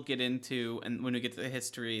things we'll get into, and when we get to the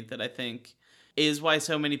history, that I think is why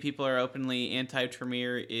so many people are openly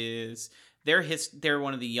anti-Tremere is they're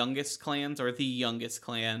one of the youngest clans, or the youngest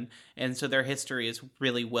clan, and so their history is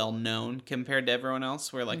really well known compared to everyone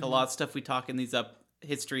else. Where like a lot of stuff we talk in these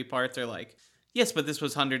history parts are like, yes, but this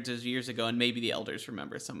was hundreds of years ago, and maybe the elders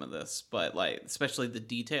remember some of this, but like especially the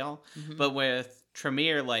detail. But with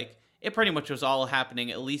Tremere, like it pretty much was all happening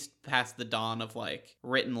at least past the dawn of like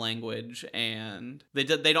written language, and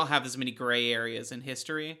they don't have as many gray areas in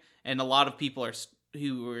history, and a lot of people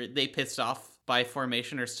they pissed off by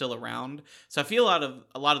formation are still around. So I feel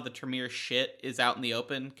a lot of the Tremere shit is out in the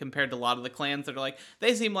open compared to a lot of the clans that are like,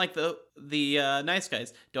 they seem like the nice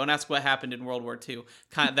guys. Don't ask what happened in World War II,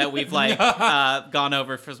 that we've like gone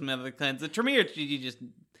over for some other clans. The Tremere,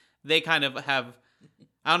 they kind of have,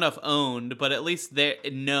 I don't know if owned, but at least they're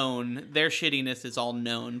known. Their shittiness is all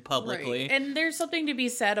known publicly. Right. And there's something to be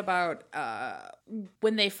said about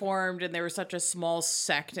when they formed and they were such a small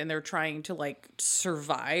sect and they're trying to like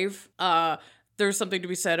survive. There's something to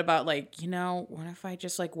be said about like, what if I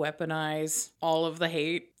just like weaponize all of the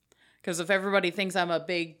hate? Because if everybody thinks I'm a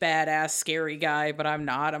big, badass, scary guy, but I'm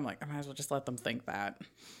not, I'm like, I might as well just let them think that.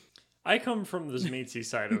 I come from the Tzimisce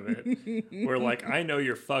side of it, where like I know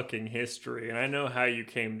your fucking history and I know how you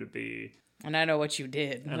came to be, And I know what you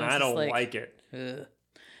did. and I don't like it. Ugh.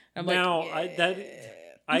 I'm Now like,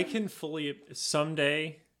 I can fully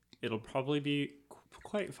someday. It'll probably be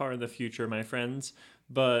quite far in the future, my friends.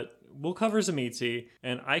 But we'll cover Tzimisce,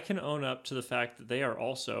 and I can own up to the fact that they are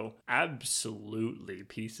also absolutely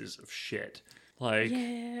pieces of shit. Like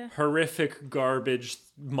horrific garbage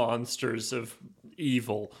monsters of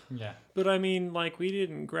evil. Yeah. But I mean, like, we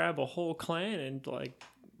didn't grab a whole clan and like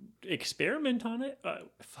experiment on it.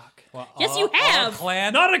 Fuck. Well, Yes, you have.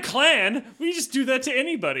 Clan. Not a clan. We just do that to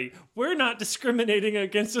anybody. We're not discriminating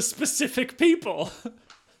against a specific people.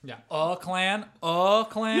 Yeah. A clan. A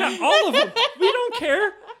clan. Yeah, all of them. We don't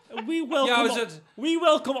care. We welcome. Yeah, we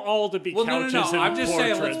welcome all to be Well, couches no. and I'm just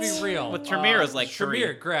saying. portraits. Let's be real. But Tremere is like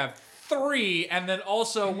Tremere 3. grabbed 3, and then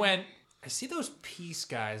also went. I see those peace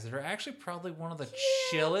guys that are actually probably one of the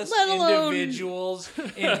chillest let alone- individuals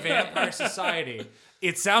in Vampire Society.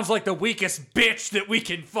 It sounds like the weakest bitch that we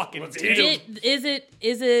can fucking do. Is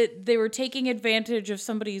it they were taking advantage of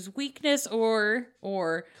somebody's weakness, or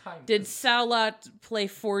did Salat play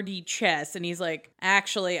 4D chess and he's like,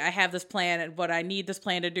 actually, I have this plan, and what I need this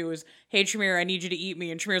plan to do is, hey Tremere, I need you to eat me,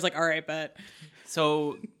 and Tremere's like, all right, bet.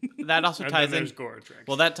 So that also And ties then in. there's Goratrix.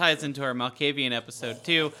 Well, that ties into our Malkavian episode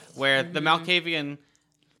too, where the Malkavian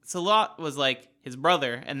Salat was like his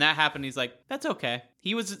brother, and that happened. He's like, that's okay.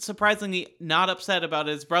 He was surprisingly not upset about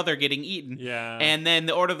his brother getting eaten. Yeah. And then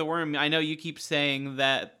the Order of the Worm, I know you keep saying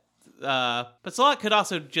that, but Salat could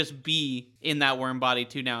also just be in that worm body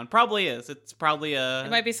too now, and probably is. It's probably It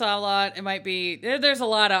might be Salat, it might be, there's a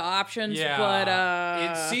lot of options, Yeah, but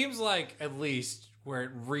it seems like, at least where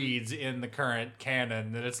it reads in the current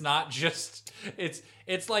canon, that it's not just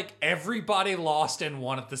it's like everybody lost in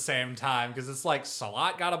one at the same time, because it's like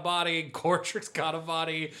Salat got a body, Goratrix got a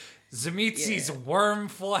body, Tzimisce's worm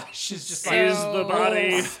flesh is just like Is the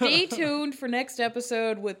body. Stay tuned for next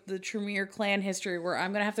episode with the Tremere clan history, where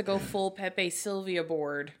I'm gonna have to go full Pepe Sylvia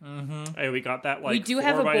board. Hey, we got that like We do 4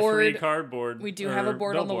 have a by 3 board. cardboard. We do have a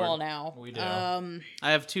board on the billboard. wall now. We do. I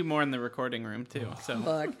have 2 more in the recording room too. So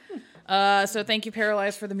Fuck. So thank you,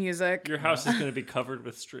 Paralyzed, for the music. Your house is going to be covered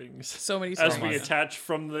with strings. So many As songs. we attach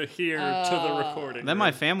from the here to the recording. then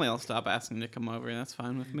my family will stop asking to come over. That's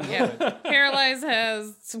fine with me. Yeah. Paralyzed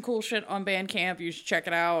has some cool shit on Bandcamp. You should check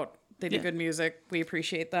it out. They do good music. We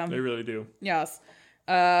appreciate them. They really do. Yes.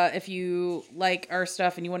 If you like our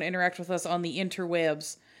stuff and you want to interact with us on the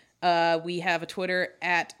interwebs, we have a Twitter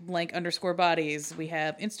at @blank_bodies. We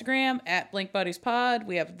have Instagram at @blankbodiespod.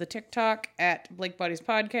 We have the TikTok at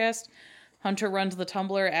blankbodiespodcast. Hunter runs the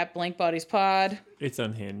Tumblr at Blank Bodies Pod. It's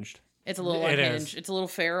unhinged. It's a little It unhinged. is. It's a little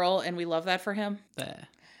feral, and we love that for him.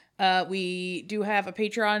 We do have a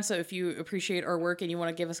Patreon, so if you appreciate our work and you want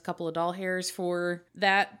to give us a couple of doll hairs for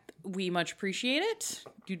that, we much appreciate it.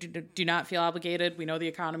 You do not feel obligated. We know the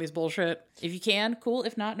economy's bullshit. If you can, cool.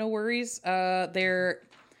 If not, no worries. There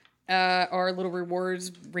are little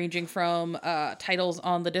rewards ranging from titles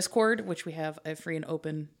on the Discord, which we have a free and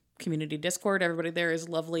open community Discord. Everybody there is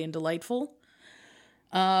lovely and delightful.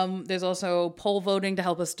 There's also poll voting to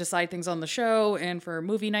help us decide things on the show and for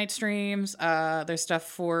movie night streams. There's stuff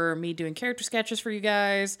for me doing character sketches for you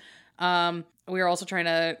guys. We are also trying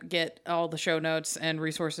to get all the show notes and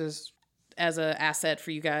resources as an asset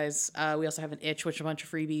for you guys. We also have an itch, which is a bunch of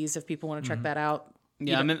freebies if people want to check that out.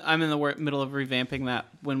 Yeah, I'm in the middle of revamping that.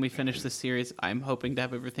 When we finish this series, I'm hoping to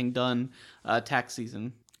have everything done. Tax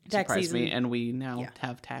season surprised me, and we now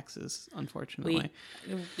have taxes, unfortunately.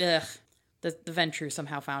 The Ventrue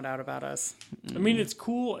somehow found out about us. I mean, it's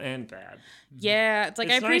cool and bad. Yeah, it's like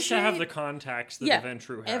It's I nice appreciate to have the contacts that a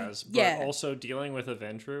Ventrue has, but also dealing with a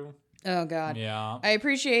Ventrue. Oh God. Yeah. I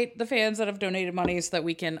appreciate the fans that have donated money so that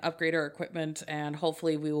we can upgrade our equipment, and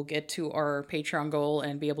hopefully we will get to our Patreon goal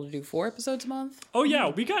and be able to do 4 episodes a month. Oh yeah,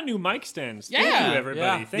 we got new mic stands. Thank Yeah. you,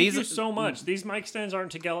 everybody. Yeah. Thank you so much. These mic stands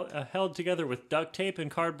aren't held together with duct tape and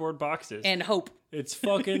cardboard boxes. And hope It's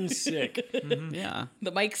fucking sick. Yeah.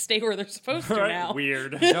 the mics stay where they're supposed to Right? now.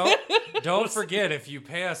 Weird. Don't forget, if you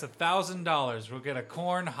pay us $1,000, we'll get a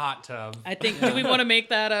corn hot tub. I think. Do we want to make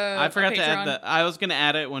that I forgot a to Patreon? add that. I was going to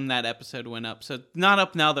add it when that episode went up. So not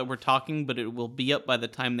up now that we're talking, but it will be up by the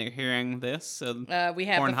time they're hearing this. So We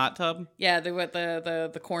have corn the, hot tub. Yeah,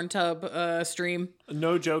 the corn tub stream.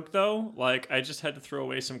 No joke though. Like I just had to throw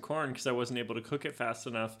away some corn because I wasn't able to cook it fast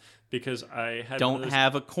enough because I had Don't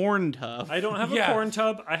have a corn tub. I don't have a Yeah. corn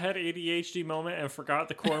tub. I had ADHD moment and forgot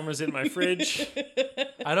the corn was in my fridge.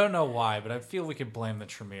 I don't know why, but I feel we could blame the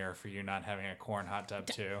Tremere for you not having a corn hot tub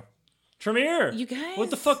too. Tremere, You guys-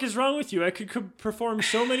 what the fuck is wrong with you? I could perform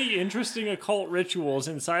so many interesting occult rituals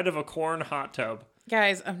inside of a corn hot tub.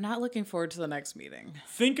 Guys, I'm not looking forward to the next meeting.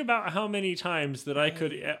 Think about how many times that I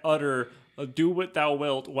could utter "do what thou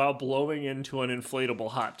wilt" while blowing into an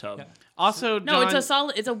inflatable hot tub. Also, No,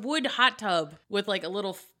 John, it's a wood hot tub with like a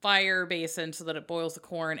little fire basin so that it boils the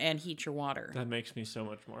corn and heats your water. That makes me so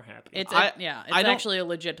much more happy. It's I it's don't- actually a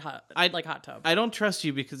legit hot tub. I don't trust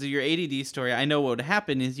you because of your ADD story. I know what would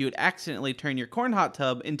happen is you would accidentally turn your corn hot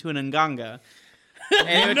tub into an nganga. And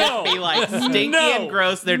it would No. just be like stinky No. and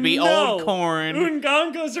gross. There'd be No. old corn.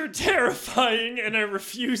 Ungangos are terrifying, and I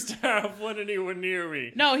refuse to have one anywhere near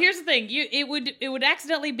me. No, here's the thing. It would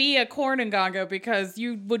accidentally be a corn nganga because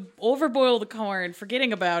you would overboil the corn,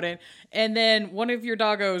 forgetting about it, and then one of your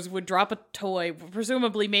doggos would drop a toy,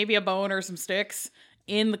 presumably maybe a bone or some sticks,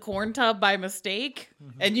 in the corn tub by mistake.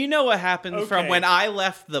 And you know what happens from Okay. when I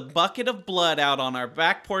left the bucket of blood out on our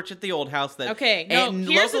back porch at the old house that Okay, no, and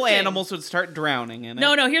here's the local thing. animals would start drowning in it.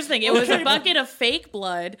 No, here's the thing. It was a bucket of fake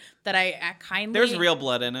blood that I kindly... There's real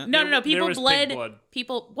blood in it. No. People was pig bled. blood.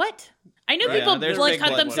 People... What? I knew Right. people Yeah, there's blood pig cut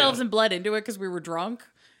blood. themselves Yeah. and bled into it because we were drunk.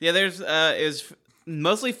 Yeah, there's is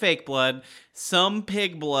mostly fake blood, some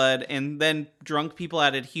pig blood, and then drunk people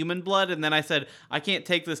added human blood. And then I said, I can't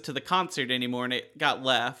take this to the concert anymore, and it got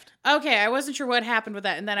left. Okay, I wasn't sure what happened with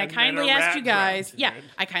that. And then I And then kindly a asked rat you guys... drowned in Yeah, it.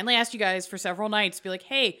 I kindly asked you guys for several nights to be like,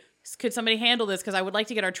 hey... Could somebody handle this? Because I would like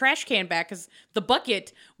to get our trash can back. Because the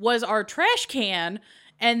bucket was our trash can,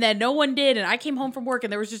 and then no one did. And I came home from work,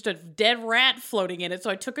 and there was just a dead rat floating in it.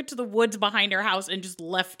 So I took it to the woods behind our house and just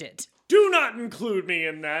left it. Do not include me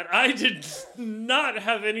in that. I did not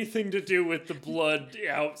have anything to do with the blood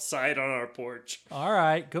outside on our porch. All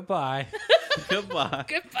right, goodbye. Goodbye.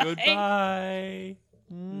 Goodbye. Goodbye.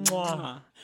 Mwah.